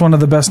think that's one of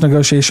the best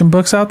negotiation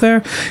books out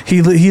there.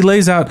 He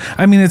lays out.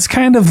 I mean, it's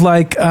kind of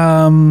like.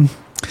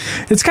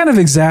 It's kind of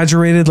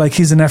exaggerated, like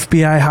he's an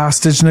FBI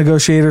hostage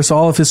negotiator, so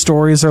all of his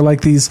stories are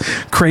like these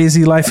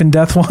crazy life and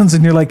death ones,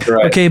 and you're like,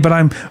 okay, but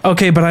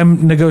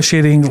I'm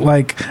negotiating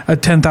like a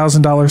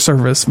 $10,000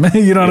 service.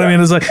 You know what I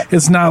mean? It's like,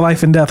 it's not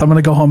life and death. I'm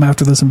going to go home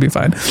after this and be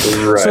fine.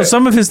 Right. So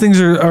some of his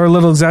things are a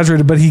little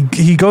exaggerated, but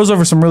he goes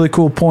over some really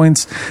cool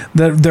points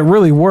that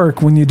really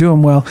work when you do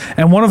them well.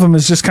 And one of them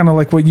is just kind of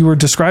like what you were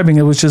describing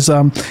it, which is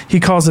he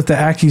calls it the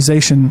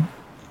accusation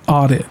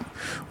audit,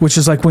 which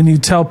is like when you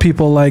tell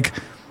people like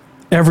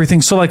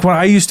everything. So like when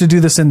I used to do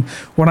this, and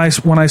when I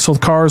sold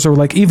cars, or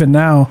like even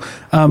now,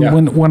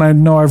 when I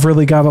know I've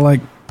really got to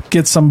like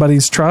get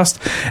somebody's trust,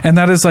 and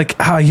that is like,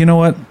 you know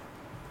what?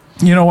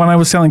 You know, when I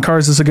was selling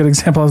cars is a good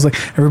example. I was like,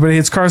 everybody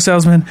hates car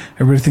salesmen.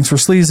 Everybody thinks we're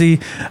sleazy.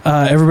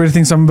 Everybody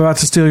thinks I'm about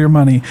to steal your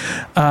money.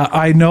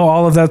 I know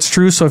all of that's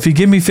true. So if you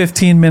give me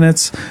 15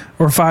 minutes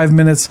or 5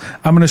 minutes,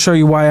 I'm going to show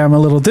you why I'm a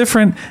little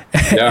different.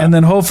 And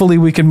then hopefully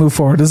we can move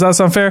forward. Does that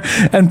sound fair?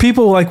 And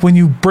people, like, when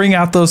you bring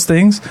out those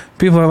things,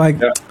 people are like,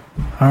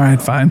 all right,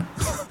 fine.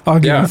 I'll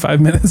give you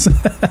 5 minutes.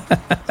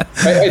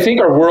 I think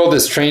our world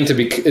is trained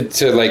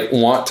to like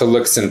want to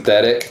look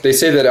synthetic. They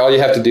say that all you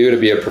have to do to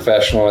be a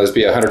professional is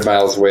be 100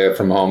 miles away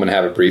from home and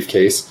have a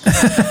briefcase.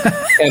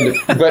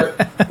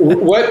 But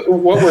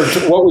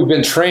what we've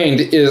been trained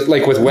is,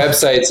 like with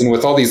websites and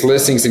with all these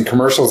listings and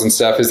commercials and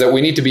stuff, is that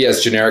we need to be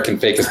as generic and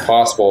fake as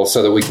possible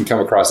so that we can come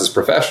across as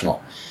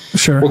professional.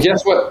 Sure. Well,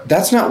 guess what?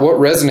 That's not what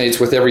resonates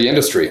with every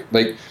industry.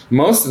 Like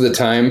most of the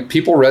time,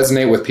 people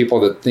resonate with people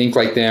that think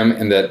like them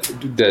and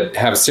that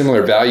have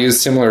similar values,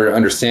 similar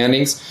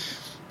understandings.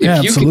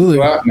 If you can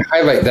go out and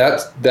highlight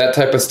that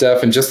type of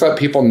stuff and just let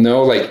people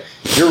know, like,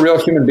 you're a real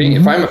human being.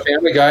 If I'm a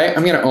family guy,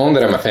 I'm going to own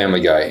that I'm a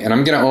family guy, and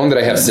I'm going to own that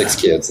I have 6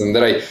 kids and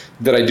that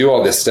I do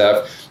all this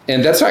stuff.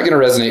 And that's not going to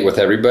resonate with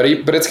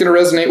everybody, but it's going to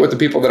resonate with the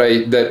people that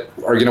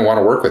are going to want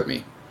to work with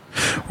me.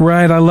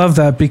 Right. I love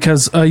that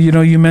because,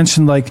 you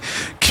mentioned like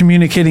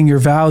communicating your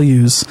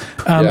values.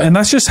 And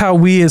that's just how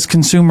we as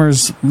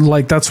consumers,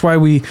 like, that's why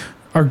we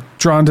are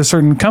drawn to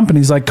certain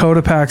companies like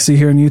Cotopaxi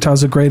here in Utah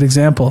is a great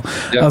example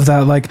of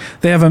that. Like,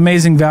 they have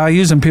amazing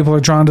values and people are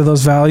drawn to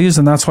those values,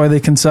 and that's why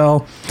they can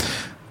sell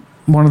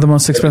one of the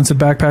most expensive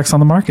backpacks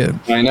on the market.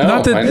 I know.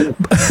 Not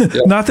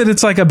that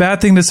it's like a bad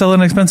thing to sell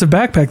an expensive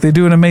backpack. They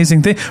do an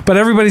amazing thing, but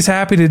everybody's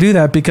happy to do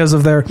that because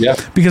of their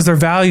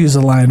values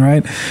align,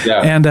 right?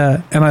 Yeah. And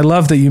I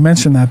love that you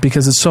mentioned that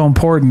because it's so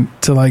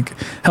important to like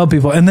help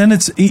people. And then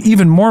it's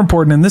even more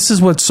important. And this is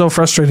what's so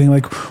frustrating.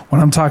 Like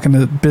when I'm talking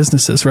to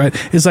businesses, right?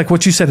 Is like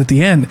what you said at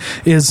the end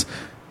is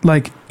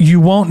like you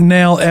won't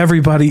nail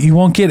everybody. You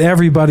won't get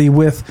everybody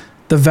with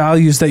the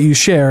values that you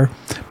share,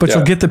 but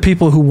you'll get the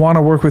people who want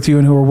to work with you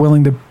and who are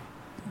willing to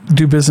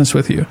do business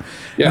with you.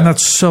 Yeah. And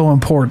that's so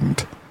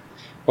important.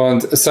 Well,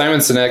 and Simon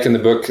Sinek in the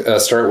book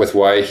Start With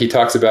Why, he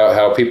talks about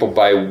how people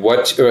buy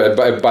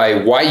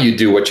why you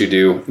do what you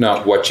do,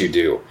 not what you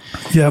do.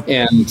 Yep.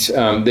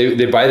 And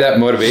they buy that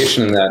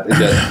motivation and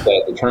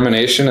that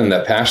determination and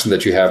that passion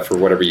that you have for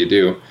whatever you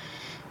do.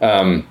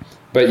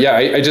 But yeah,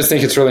 I just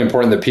think it's really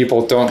important that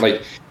people don't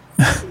like.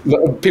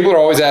 People are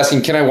always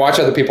asking, can I watch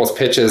other people's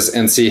pitches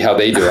and see how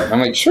they do it? I'm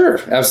like, sure,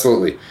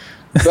 absolutely.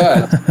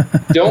 But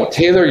don't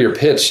tailor your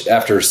pitch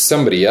after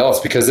somebody else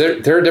because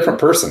they're a different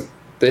person.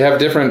 They have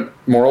different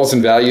morals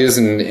and values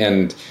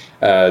and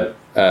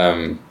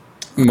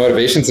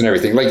motivations and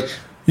everything. Like,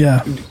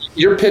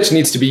 your pitch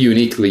needs to be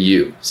uniquely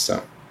you.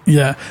 So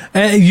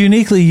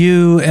uniquely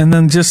you, and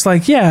then just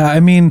like,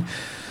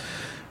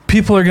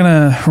 people are going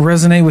to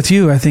resonate with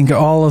you. I think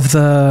all of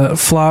the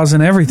flaws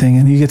and everything,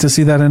 and you get to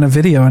see that in a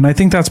video. And I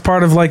think that's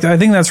part of I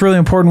think that's really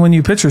important when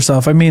you pitch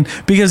yourself. I mean,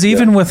 because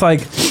even with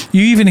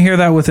you even hear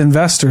that with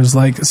investors,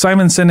 like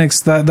Simon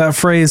Sinek's, that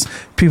phrase,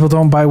 people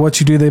don't buy what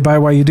you do, they buy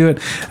why you do it.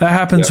 That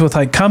happens with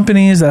like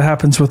companies, that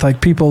happens with like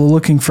people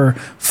looking for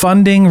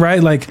funding,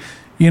 right? Like,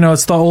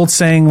 it's the old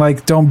saying,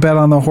 like, don't bet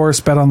on the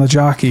horse, bet on the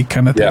jockey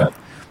kind of thing.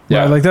 Yeah.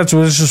 Right? Like that's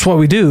just what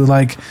we do.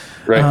 Like,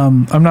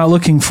 I'm not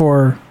looking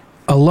for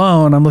a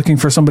loan, I'm looking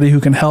for somebody who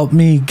can help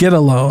me get a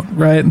loan,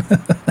 right?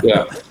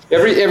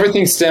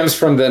 Everything stems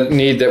from the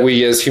need that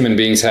we as human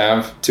beings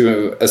have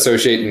to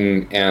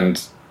associate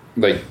and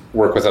like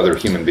work with other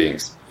human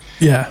beings.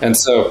 And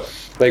so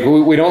like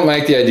we don't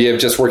like the idea of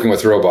just working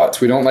with robots.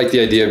 We don't like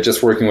the idea of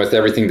just working with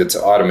everything that's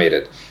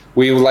automated.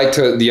 We like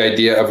the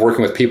idea of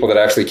working with people that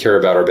actually care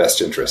about our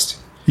best interest.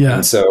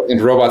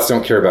 And robots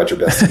don't care about your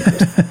best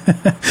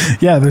interest.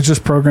 They're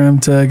just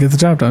programmed to get the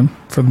job done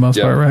for the most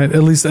part, right?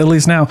 At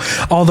least now.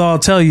 Although I'll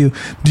tell you,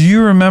 do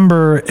you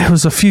remember it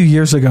was a few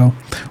years ago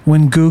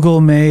when Google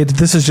made,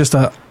 this is just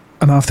an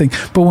off thing,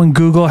 but when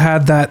Google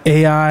had that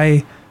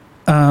AI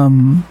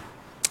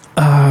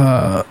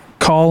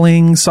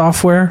calling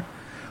software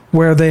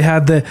where they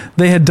had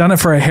done it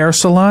for a hair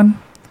salon.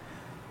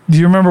 Do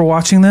you remember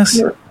watching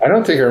this? I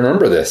don't think I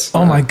remember this.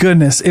 Oh my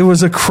goodness. It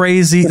was a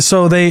crazy.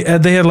 So they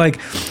had like,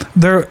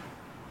 they're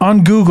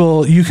on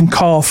Google, you can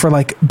call for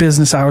like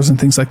business hours and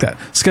things like that,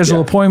 schedule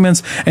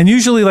appointments. And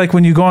usually like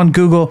when you go on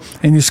Google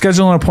and you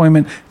schedule an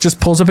appointment, it just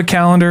pulls up a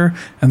calendar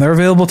and their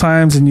available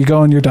times and you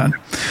go and you're done.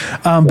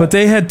 But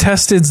they had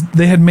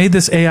made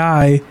this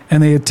AI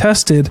and they had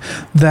tested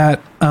that,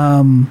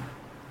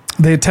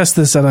 they had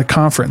tested this at a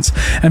conference,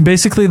 and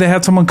basically they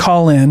had someone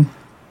call in.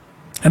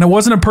 And it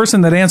wasn't a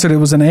person that answered; it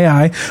was an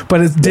AI,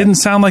 but it didn't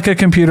sound like a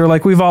computer.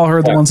 Like we've all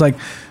heard the ones like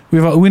we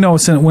know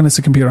when it's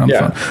a computer on the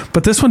phone,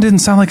 but this one didn't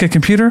sound like a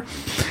computer.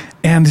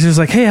 And she was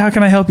like, "Hey, how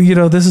can I help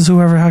you? This is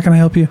whoever. How can I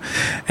help you?"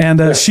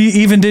 And she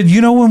even did.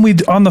 When we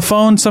on the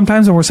phone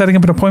sometimes when we're setting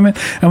up an appointment,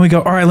 and we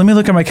go, "All right, let me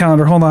look at my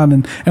calendar. Hold on,"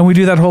 and we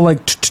do that whole like,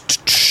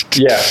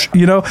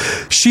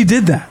 she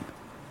did that.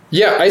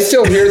 Yeah, I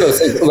still hear those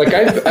things. Like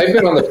I've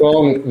been on the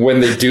phone when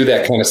they do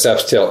that kind of stuff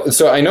still.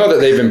 So I know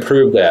that they've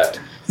improved that.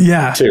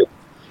 Yeah, too.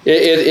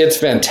 It's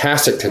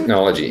fantastic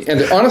technology.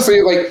 And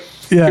honestly, like,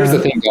 here's the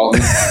thing, Dalton.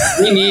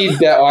 We need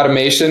that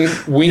automation.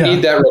 We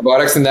need that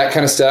robotics and that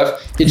kind of stuff.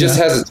 It just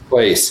has its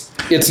place.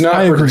 It's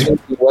not for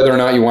determining whether or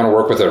not you want to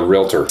work with a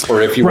realtor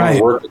or if you want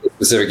to work with a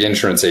specific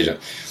insurance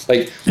agent.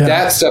 Like,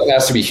 that stuff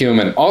has to be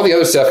human. All the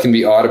other stuff can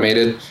be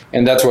automated.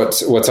 And that's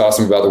what's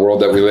awesome about the world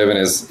that we live in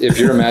is if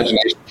your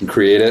imagination can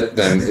create it,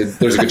 then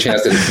there's a good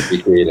chance that it can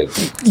be created.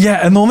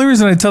 Yeah, and the only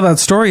reason I tell that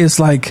story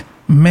is like,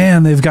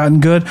 man, they've gotten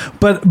good,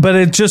 but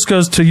it just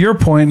goes to your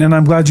point, and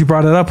I'm glad you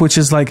brought it up, which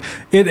is like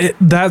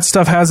that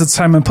stuff has its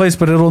time and place,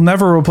 but it'll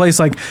never replace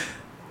like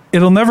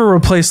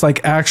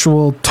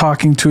actual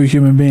talking to a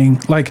human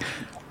being. Like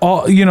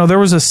there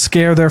was a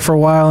scare there for a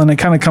while, and it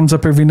kind of comes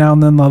up every now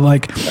and then.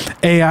 Like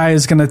AI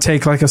is going to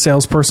take like a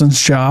salesperson's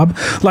job.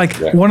 Like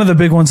one of the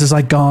big ones is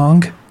like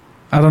Gong.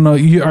 I don't know.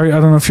 I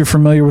don't know if you're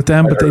familiar with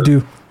them, but they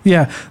do.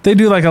 Yeah, they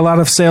do like a lot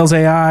of sales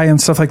AI and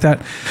stuff like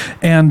that.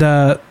 And,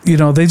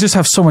 they just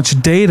have so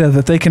much data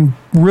that they can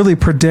really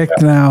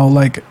predict now,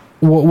 like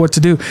what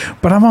to do.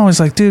 But I'm always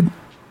like, dude,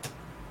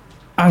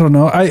 I don't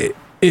know.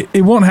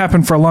 it won't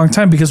happen for a long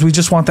time because we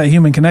just want that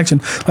human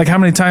connection. Like, how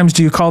many times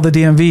do you call the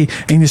DMV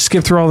and you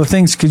skip through all the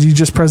things because you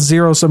just press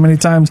 0 so many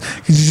times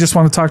because you just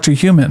want to talk to a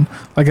human?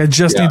 Like, I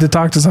just need to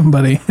talk to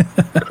somebody.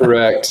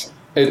 Correct.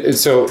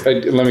 So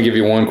let me give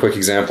you one quick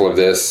example of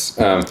this.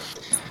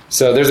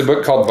 So there's a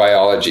book called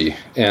Buyology,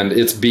 and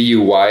it's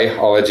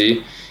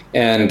BUY-ology.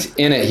 And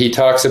in it, he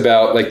talks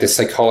about like the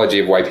psychology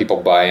of why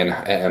people buy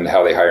and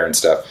how they hire and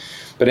stuff.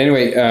 But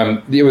anyway,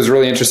 it was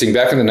really interesting.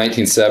 Back in the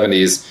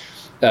 1970s,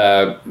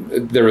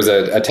 there was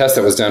a test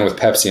that was done with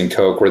Pepsi and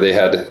Coke where they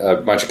had a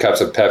bunch of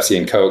cups of Pepsi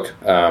and Coke,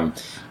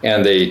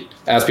 and they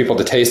asked people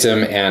to taste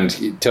them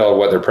and tell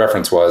what their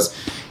preference was.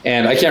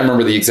 And I can't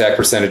remember the exact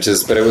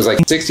percentages, but it was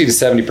like 60 to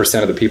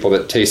 70% of the people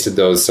that tasted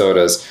those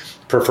sodas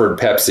preferred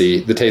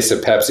Pepsi, the taste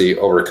of Pepsi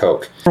over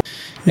Coke.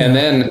 Yeah. And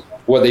then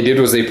what they did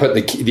was they put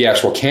the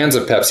actual cans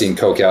of Pepsi and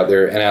Coke out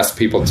there and asked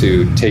people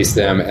to taste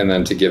them and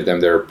then to give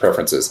them their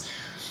preferences.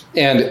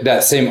 And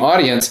that same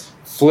audience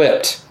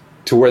flipped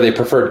to where they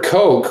preferred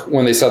Coke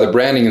when they saw the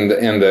branding in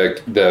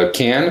the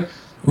can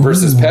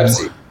versus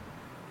Pepsi.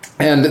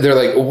 And they're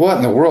like, what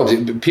in the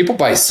world? People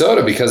buy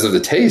soda because of the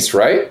taste,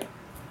 right?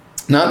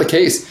 Not the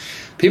case.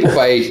 People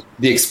buy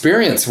the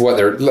experience of what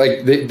they're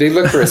like. They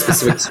look for a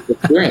specific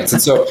experience.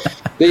 And so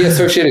they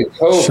associated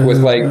Coke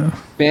with like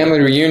family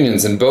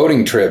reunions and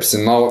boating trips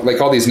and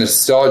all these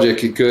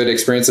nostalgic good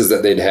experiences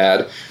that they'd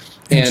had.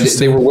 And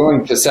they were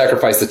willing to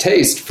sacrifice the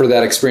taste for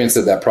that experience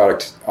that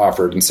product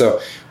offered. And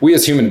so we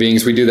as human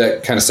beings, we do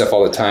that kind of stuff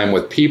all the time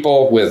with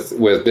people, with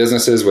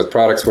businesses, with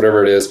products,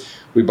 whatever it is.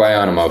 We buy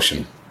on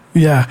emotion.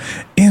 Yeah.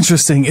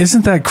 Interesting.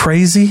 Isn't that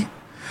crazy?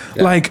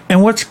 Yeah. Like,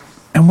 and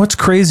what's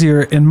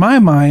crazier in my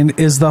mind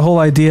is the whole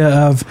idea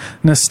of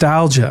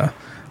nostalgia.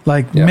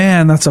 Like,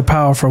 man, that's a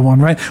powerful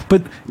one, right?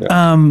 But,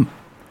 and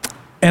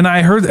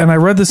I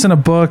read this in a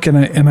book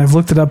and I've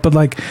looked it up, but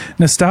like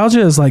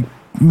nostalgia is like,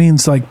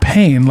 means like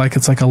pain, like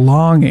it's like a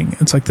longing.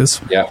 It's like this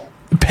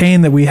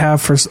pain that we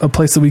have for a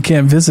place that we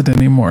can't visit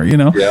anymore, you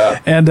know? Yeah.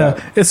 And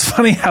it's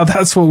funny how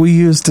that's what we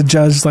use to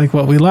judge like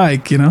what we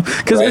like, you know?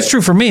 Because it's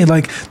true for me.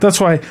 Like,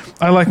 that's why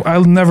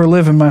I'll never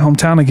live in my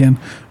hometown again.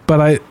 But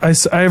I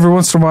every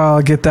once in a while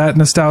I get that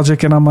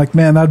nostalgic and I'm like,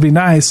 man, that'd be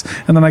nice.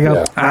 And then I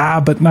go,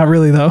 but not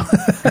really though.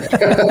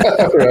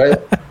 Right.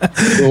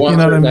 The one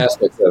certain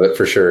aspects of it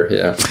for sure.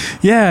 Yeah.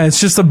 Yeah.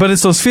 It's just, but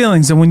it's those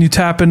feelings. And when you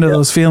tap into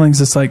those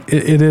feelings, it's like,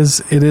 it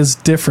is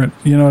different.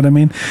 You know what I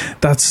mean?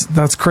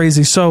 That's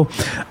crazy. So,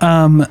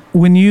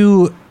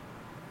 when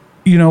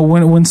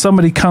when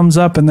somebody comes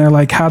up and they're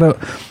like, how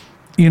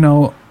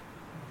to,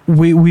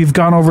 we've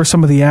gone over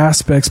some of the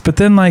aspects, but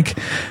then like,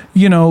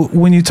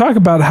 when you talk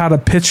about how to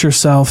pitch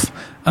yourself,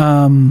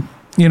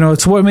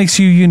 it's what makes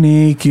you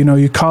unique.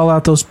 You call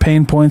out those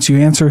pain points, you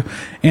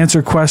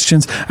answer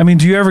questions. I mean,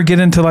 do you ever get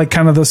into like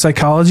kind of the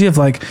psychology of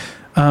like,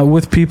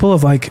 with people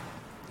of like,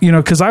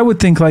 cause I would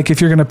think like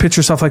if you're going to pitch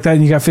yourself like that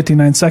and you got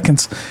 59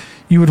 seconds,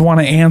 you would want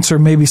to answer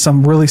maybe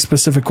some really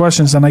specific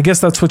questions. And I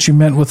guess that's what you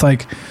meant with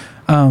like,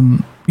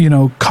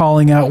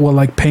 calling out what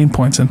like pain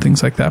points and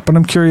things like that. But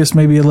I'm curious,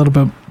 maybe a little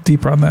bit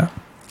deeper on that.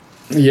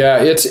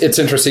 Yeah, it's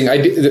interesting.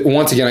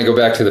 Once again, I go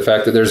back to the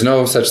fact that there's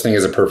no such thing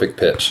as a perfect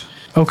pitch.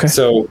 Okay.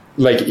 So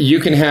like you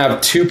can have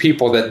two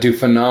people that do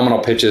phenomenal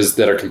pitches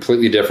that are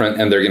completely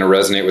different and they're going to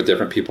resonate with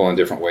different people in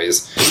different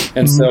ways.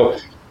 And so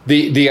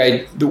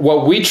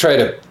what we try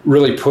to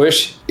really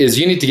push is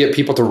you need to get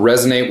people to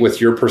resonate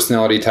with your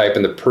personality type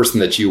and the person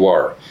that you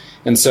are.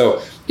 And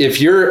so if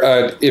you're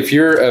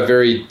a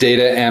very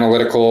data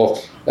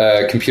analytical,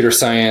 computer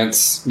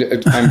science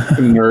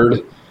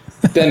nerd,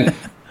 then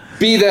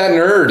be that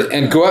nerd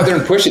and go out there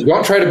and push it.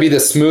 Don't try to be the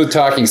smooth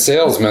talking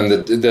salesman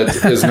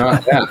that is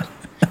not that.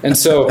 And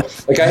so,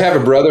 like, I have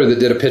a brother that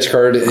did a pitch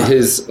card.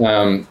 He's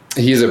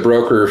a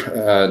broker,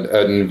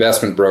 an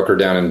investment broker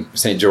down in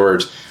St.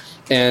 George.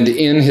 And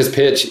in his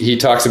pitch, he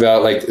talks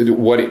about like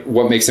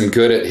what makes him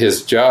good at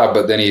his job.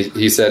 But then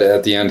he said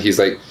at the end, he's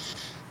like,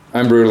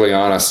 I'm brutally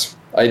honest.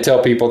 I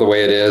tell people the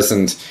way it is.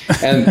 And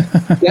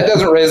that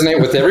doesn't resonate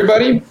with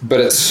everybody, but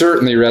it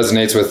certainly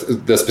resonates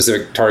with the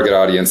specific target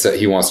audience that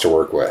he wants to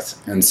work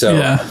with. And so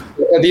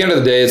at the end of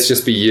the day, it's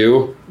just be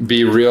you,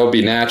 be real,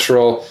 be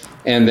natural,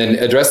 and then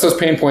address those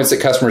pain points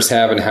that customers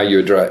have and how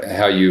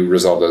you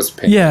resolve those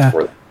pain points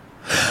for them.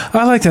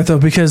 I like that though,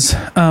 because,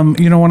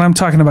 when I'm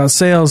talking about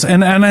sales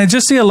and I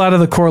just see a lot of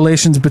the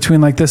correlations between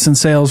like this and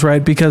sales,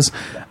 right? Because,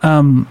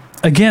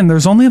 again,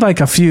 there's only like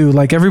a few,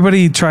 like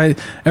everybody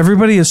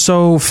is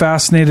so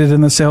fascinated in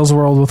the sales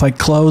world with like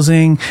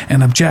closing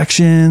and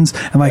objections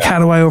and like, how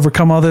do I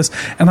overcome all this?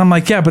 And I'm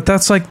like, but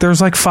that's like, there's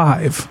like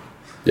 5.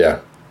 Yeah.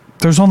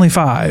 There's only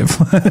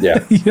 5. Yeah.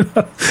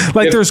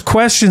 There's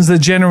questions that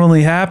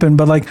generally happen,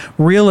 but like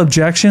real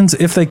objections,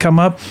 if they come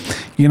up,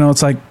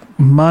 it's like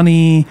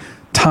money,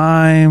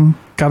 time,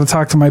 got to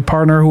talk to my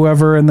partner,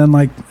 whoever, and then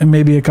like, and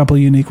maybe a couple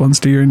of unique ones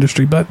to your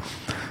industry, but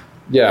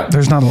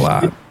there's not a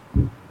lot.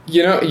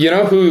 You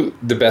know who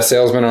the best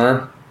salesmen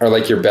are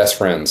like your best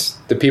friends,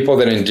 the people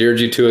that endeared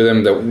you to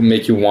them, that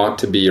make you want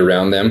to be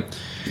around them.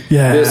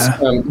 Yeah.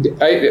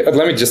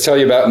 Let me just tell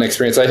you about an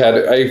experience I had.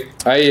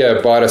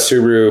 I bought a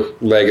Subaru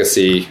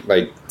Legacy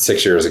like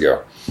 6 or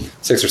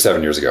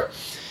 7 years ago.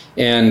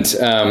 And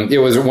it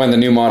was when the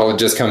new model had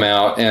just come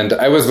out, and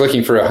I was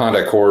looking for a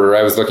Honda Accord, or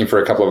I was looking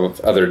for a couple of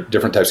other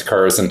different types of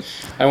cars, and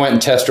I went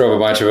and test drove a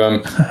bunch of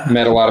them,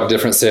 met a lot of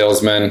different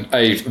salesmen.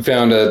 I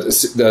found a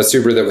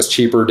Subaru that was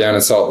cheaper down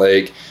in Salt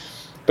Lake.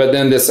 But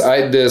then this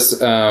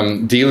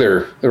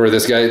dealer, or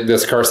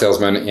this car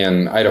salesman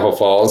in Idaho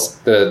Falls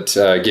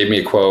that gave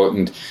me a quote,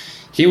 and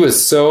he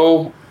was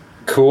so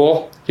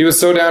cool. He was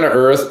so down to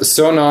earth,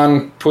 so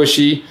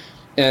non-pushy.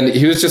 And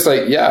he was just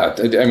like, yeah,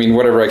 I mean,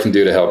 whatever I can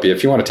do to help you.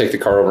 If you want to take the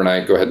car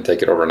overnight, go ahead and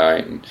take it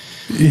overnight. And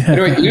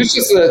anyway, he was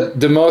just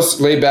the most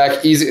laid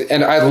back, easy.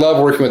 And I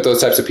love working with those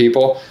types of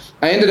people.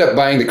 I ended up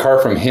buying the car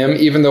from him,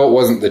 even though it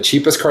wasn't the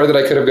cheapest car that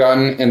I could have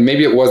gotten. And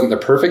maybe it wasn't the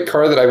perfect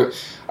car that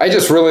I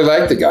just really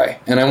liked the guy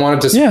and I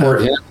wanted to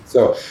support him.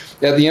 So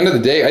at the end of the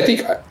day, I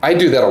think I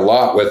do that a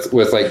lot with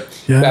like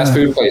fast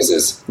food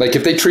places. Like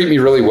if they treat me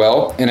really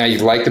well and I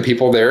like the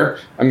people there,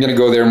 I'm going to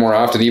go there more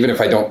often, even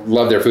if I don't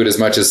love their food as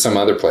much as some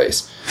other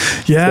place.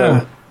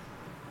 Yeah. So,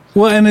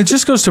 well, and it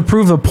just goes to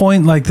prove a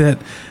point like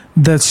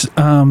that's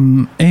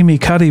Amy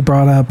Cuddy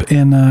brought up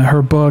in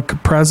her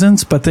book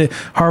Presence, but the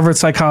Harvard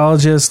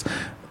psychologist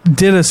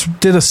did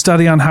a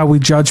study on how we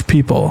judge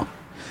people.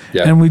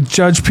 Yeah. And we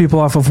judge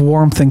people off of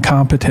warmth and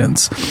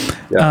competence.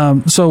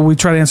 Yeah. So we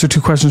try to answer two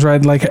questions,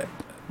 right? Like,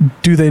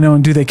 do they know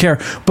and do they care?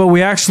 But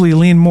we actually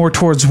lean more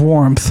towards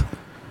warmth.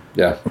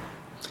 Yeah.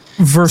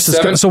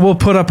 Versus, so we'll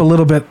put up a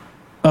little bit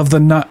of the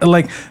not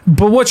like,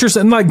 but what you're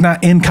saying, like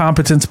not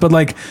incompetence, but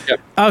like,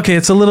 okay,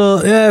 it's a little,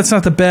 it's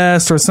not the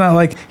best, or it's not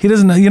like he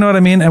doesn't, you know what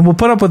I mean? And we'll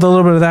put up with a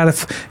little bit of that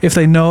if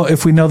we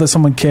know that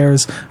someone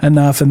cares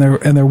enough and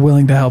they're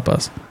willing to help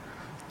us.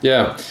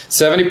 Yeah.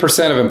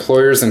 70% of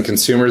employers and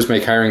consumers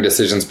make hiring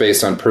decisions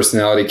based on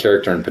personality,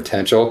 character, and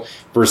potential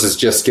versus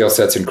just skill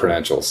sets and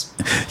credentials.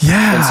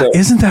 Yeah. So,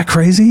 isn't that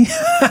crazy?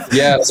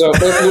 Yeah. So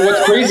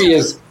what's crazy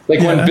is like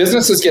when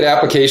businesses get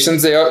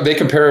applications, they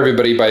compare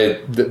everybody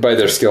by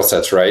their skill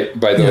sets, right?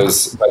 By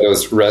those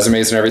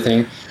resumes and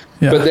everything.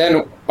 Yeah. But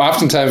then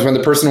oftentimes when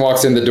the person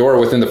walks in the door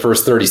within the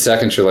first 30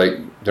 seconds, you're like,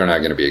 they're not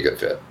going to be a good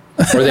fit.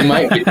 Or they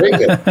might be great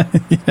good.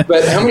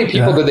 But how many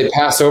people did they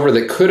pass over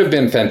that could have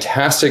been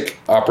fantastic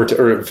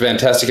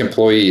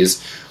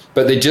employees,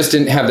 but they just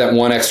didn't have that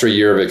one extra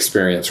year of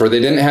experience, or they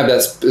didn't have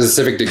that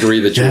specific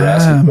degree that you were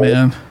asking for.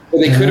 Man. Or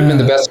they could have been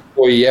the best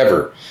employee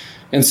ever.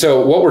 And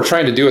so what we're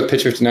trying to do with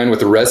Pitch 59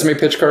 with the resume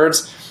pitch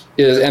cards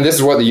is, and this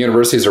is what the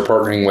universities are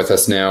partnering with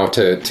us now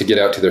to get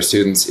out to their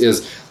students,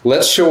 is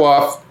let's show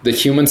off the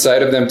human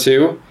side of them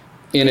too,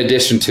 in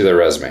addition to their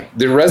resume.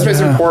 The resume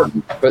is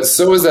important, but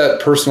so is that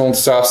personal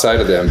soft side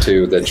of them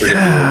too that you're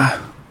going to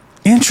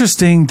do.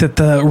 Interesting that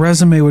the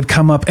resume would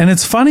come up. And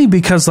it's funny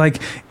because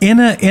like in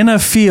a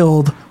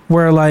field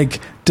where like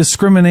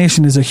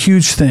discrimination is a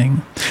huge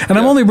thing. And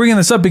I'm only bringing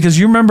this up because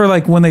you remember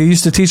like when they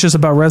used to teach us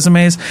about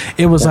resumes,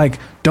 it was like,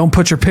 don't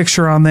put your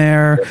picture on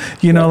there,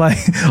 like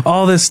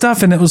all this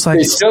stuff. And it was like,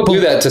 they still do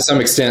that to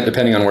some extent,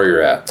 depending on where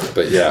you're at,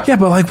 but yeah. Yeah.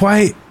 But like,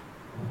 why?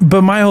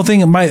 But my whole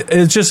thing,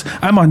 it's just,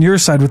 I'm on your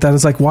side with that.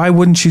 It's like, why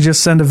wouldn't you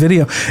just send a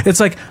video?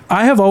 It's like,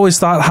 I have always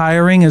thought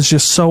hiring is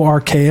just so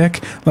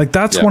archaic. Like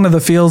that's one of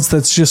the fields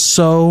that's just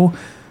so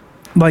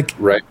like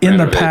in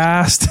the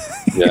past.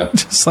 Yeah.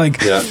 Just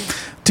like,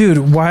 dude,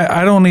 why?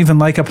 I don't even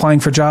like applying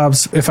for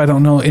jobs if I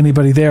don't know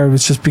anybody there.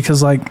 It's just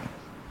because like,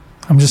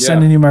 I'm just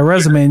sending you my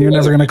resume and you're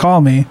never going to call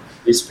me.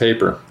 Piece of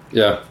paper.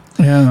 Yeah.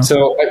 Yeah.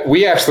 So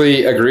we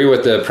actually agree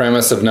with the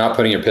premise of not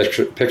putting your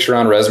picture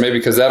on a resume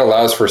because that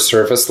allows for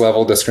surface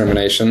level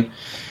discrimination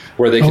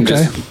where they can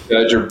just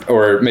judge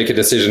or make a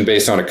decision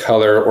based on a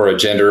color or a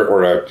gender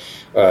or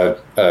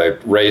a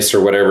race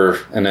or whatever,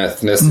 an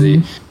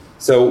ethnicity. Mm-hmm.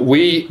 So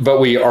we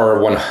are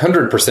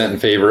 100% in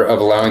favor of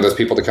allowing those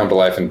people to come to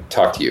life and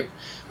talk to you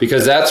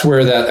because that's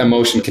where that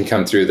emotion can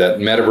come through. That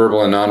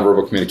metaverbal and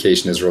nonverbal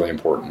communication is really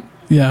important.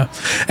 Yeah.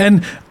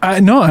 And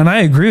I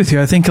agree with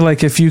you. I think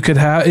like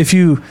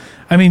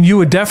you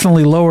would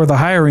definitely lower the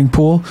hiring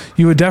pool.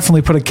 You would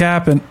definitely put a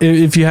cap in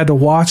if you had to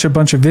watch a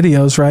bunch of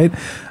videos, right?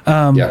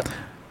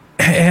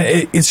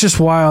 It's just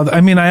wild.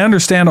 I mean, I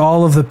understand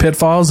all of the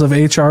pitfalls of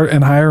HR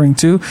and hiring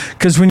too,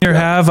 because when you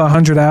have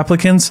 100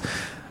 applicants,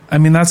 I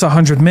mean, that's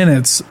 100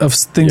 minutes of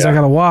things I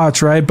got to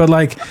watch, right?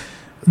 But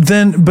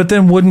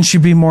then wouldn't you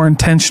be more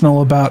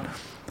intentional about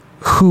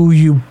who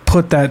you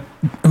put that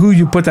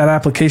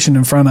application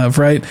in front of,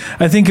 right?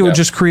 I think it would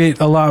just create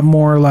a lot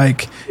more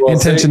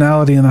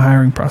intentionality in the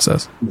hiring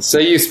process.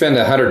 Say you spend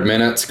 100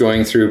 minutes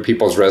going through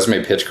people's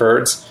resume pitch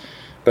cards,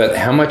 but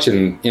how much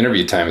in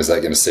interview time is that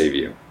going to save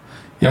you?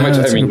 How much?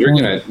 I mean, you're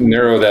going to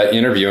narrow that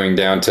interviewing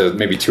down to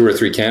maybe 2 or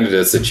 3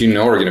 candidates that you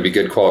know are going to be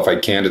good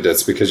qualified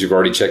candidates because you've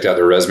already checked out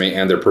their resume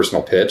and their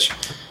personal pitch.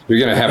 You're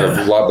going to have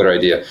a lot better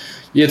idea.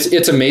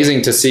 It's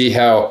amazing to see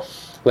how,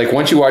 like,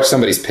 once you watch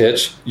somebody's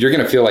pitch, you're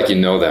going to feel like you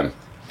know them.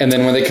 And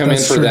then when they come in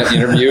for that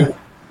interview,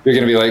 you're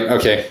going to be like,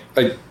 okay,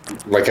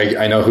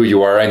 I know who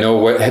you are. I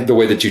know the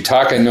way that you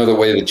talk. I know the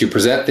way that you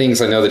present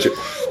things. I know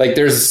that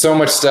there's so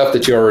much stuff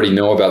that you already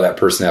know about that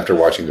person after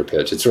watching their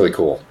pitch. It's really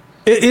cool.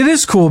 It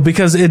is cool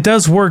because it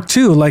does work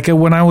too. Like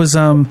when I was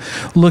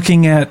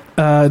looking at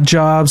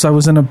jobs, I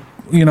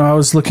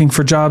was looking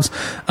for jobs.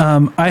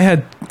 I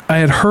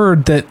had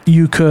heard that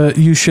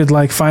you should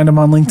like find them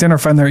on LinkedIn or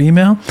find their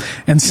email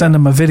and send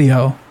them a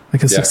video,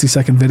 like a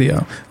 60-second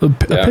video, a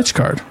pitch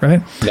card,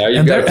 right? Now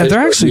you've got they're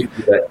actually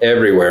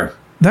everywhere.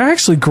 They're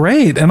actually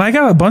great. And I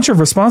got a bunch of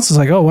responses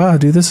like, oh, wow,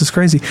 dude, this is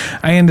crazy.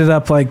 I ended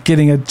up like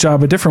getting a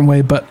job a different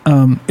way. But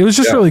it was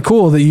just really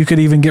cool that you could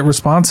even get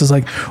responses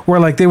like where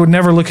like they would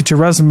never look at your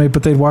resume,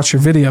 but they'd watch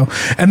your video.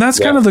 And that's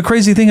kind of the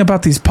crazy thing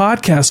about these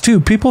podcasts,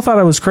 too. People thought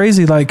I was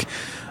crazy, like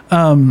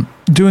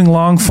doing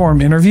long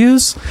form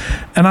interviews.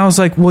 And I was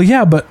like, well,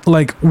 yeah, but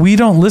like we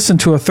don't listen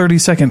to a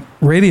 30-second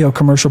radio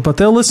commercial, but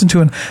they'll listen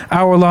to an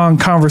hour-long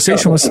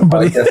conversation with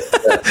somebody.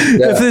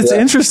 If it's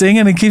interesting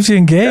and it keeps you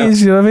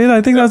engaged, you know what I mean?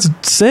 I think that's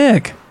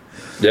sick.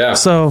 Yeah.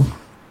 So.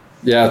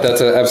 Yeah,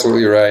 that's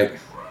absolutely right.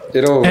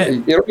 It'll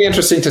be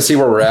interesting to see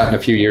where we're at in a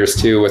few years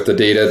too, with the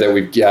data that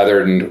we've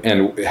gathered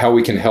and how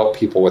we can help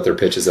people with their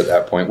pitches at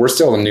that point. We're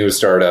still a new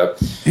startup,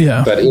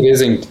 but it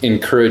is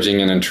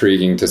encouraging and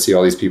intriguing to see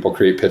all these people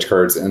create pitch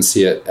cards and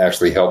see it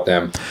actually help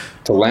them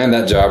to land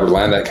that job or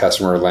land that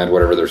customer or land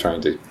whatever they're trying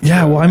to.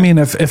 Yeah, well, I mean,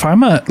 if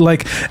I'm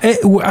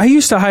I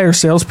used to hire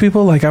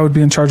salespeople, like I would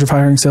be in charge of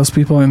hiring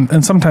salespeople,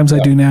 and sometimes I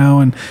do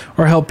now,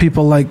 or help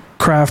people like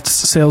craft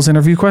sales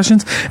interview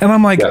questions. And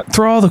I'm like,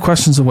 throw all the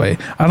questions away.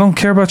 I don't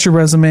care about your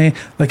resume.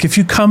 Like if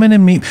you come in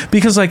and meet,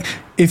 because like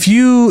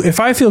if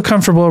I feel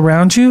comfortable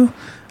around you,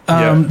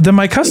 then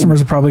my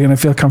customers are probably going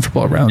to feel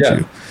comfortable around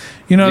you.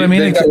 You know what I mean?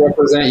 They can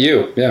represent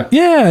you. Yeah.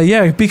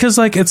 Yeah. Because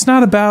like, it's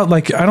not about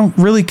like, I don't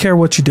really care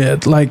what you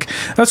did. Like,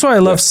 that's why I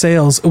love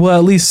sales. Well,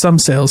 at least some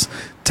sales.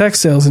 Tech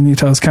sales in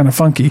Utah is kind of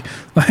funky.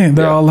 Like,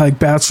 they're all like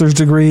bachelor's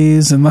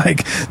degrees and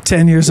like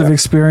 10 years of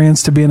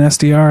experience to be an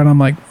SDR. And I'm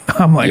like,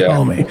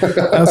 homie,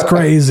 that's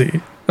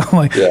crazy. I'm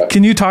like,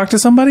 can you talk to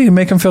somebody and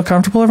make them feel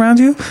comfortable around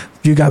you?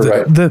 You got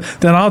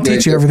then I'll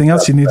teach you everything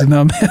else you need to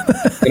know, man.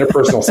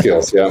 Interpersonal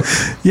skills. Yeah.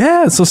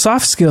 Yeah. So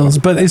soft skills,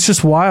 but it's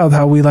just wild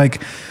how we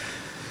like,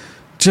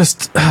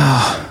 just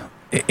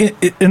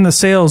in the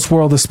sales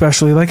world,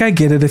 especially, like I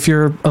get it if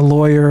you're a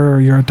lawyer or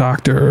you're a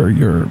doctor or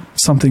you're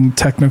something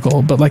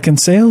technical, but like in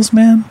sales,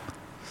 man,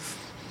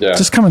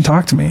 just come and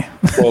talk to me.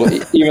 Well,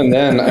 even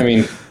then, I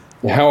mean,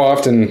 how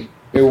often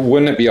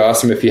wouldn't it be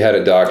awesome if you had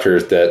a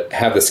doctor that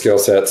had the skill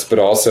sets, but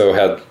also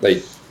had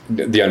like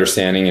the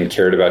understanding and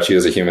cared about you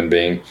as a human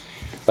being?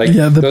 Like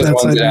those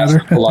ones that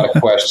ask a lot of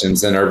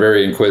questions and are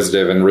very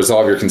inquisitive and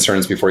resolve your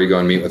concerns before you go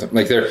and meet with them.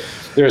 Like there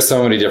are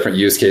so many different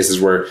use cases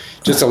where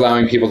just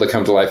allowing people to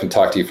come to life and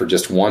talk to you for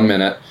just 1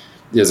 minute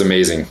is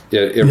amazing.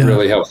 It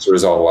really helps to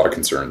resolve a lot of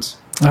concerns.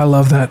 I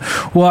love that.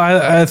 Well,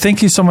 I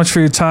thank you so much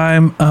for your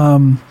time,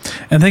 and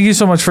thank you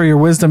so much for your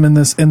wisdom in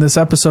this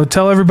episode.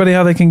 Tell everybody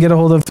how they can get a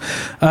hold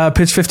of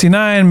Pitch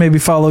 59. Maybe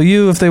follow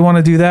you if they want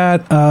to do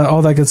that.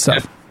 All that good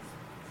stuff.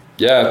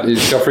 Yeah,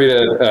 feel free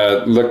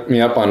to look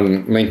me up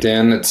on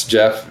LinkedIn. It's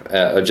Jeff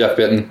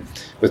Bitten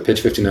with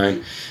Pitch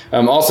 59.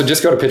 Also,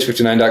 just go to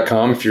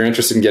pitch59.com. If you're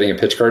interested in getting a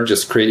pitch card,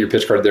 just create your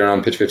pitch card there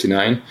on Pitch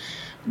 59.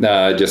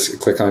 Just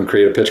click on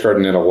create a pitch card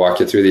and it'll walk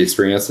you through the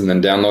experience, and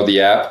then download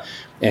the app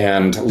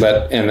and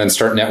then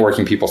start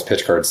networking people's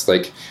pitch cards.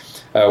 Like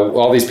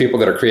all these people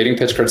that are creating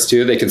pitch cards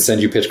too, they can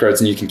send you pitch cards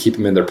and you can keep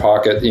them in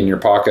your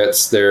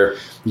pockets there.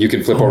 You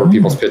can flip over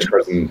people's pitch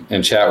cards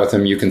and chat with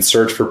them. You can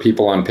search for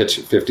people on Pitch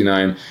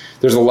 59.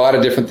 There's a lot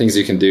of different things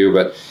you can do,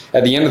 but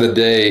at the end of the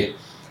day,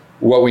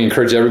 what we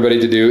encourage everybody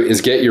to do is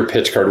get your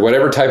pitch card,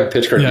 whatever type of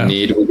pitch card you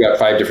need. We've got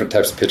 5 different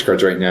types of pitch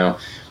cards right now,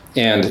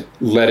 and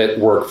let it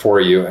work for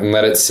you and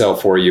let it sell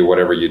for you,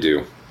 whatever you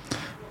do.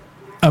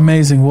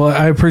 Amazing. Well,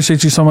 I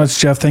appreciate you so much,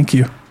 Jeff. Thank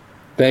you.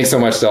 Thanks so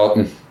much,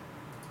 Dalton.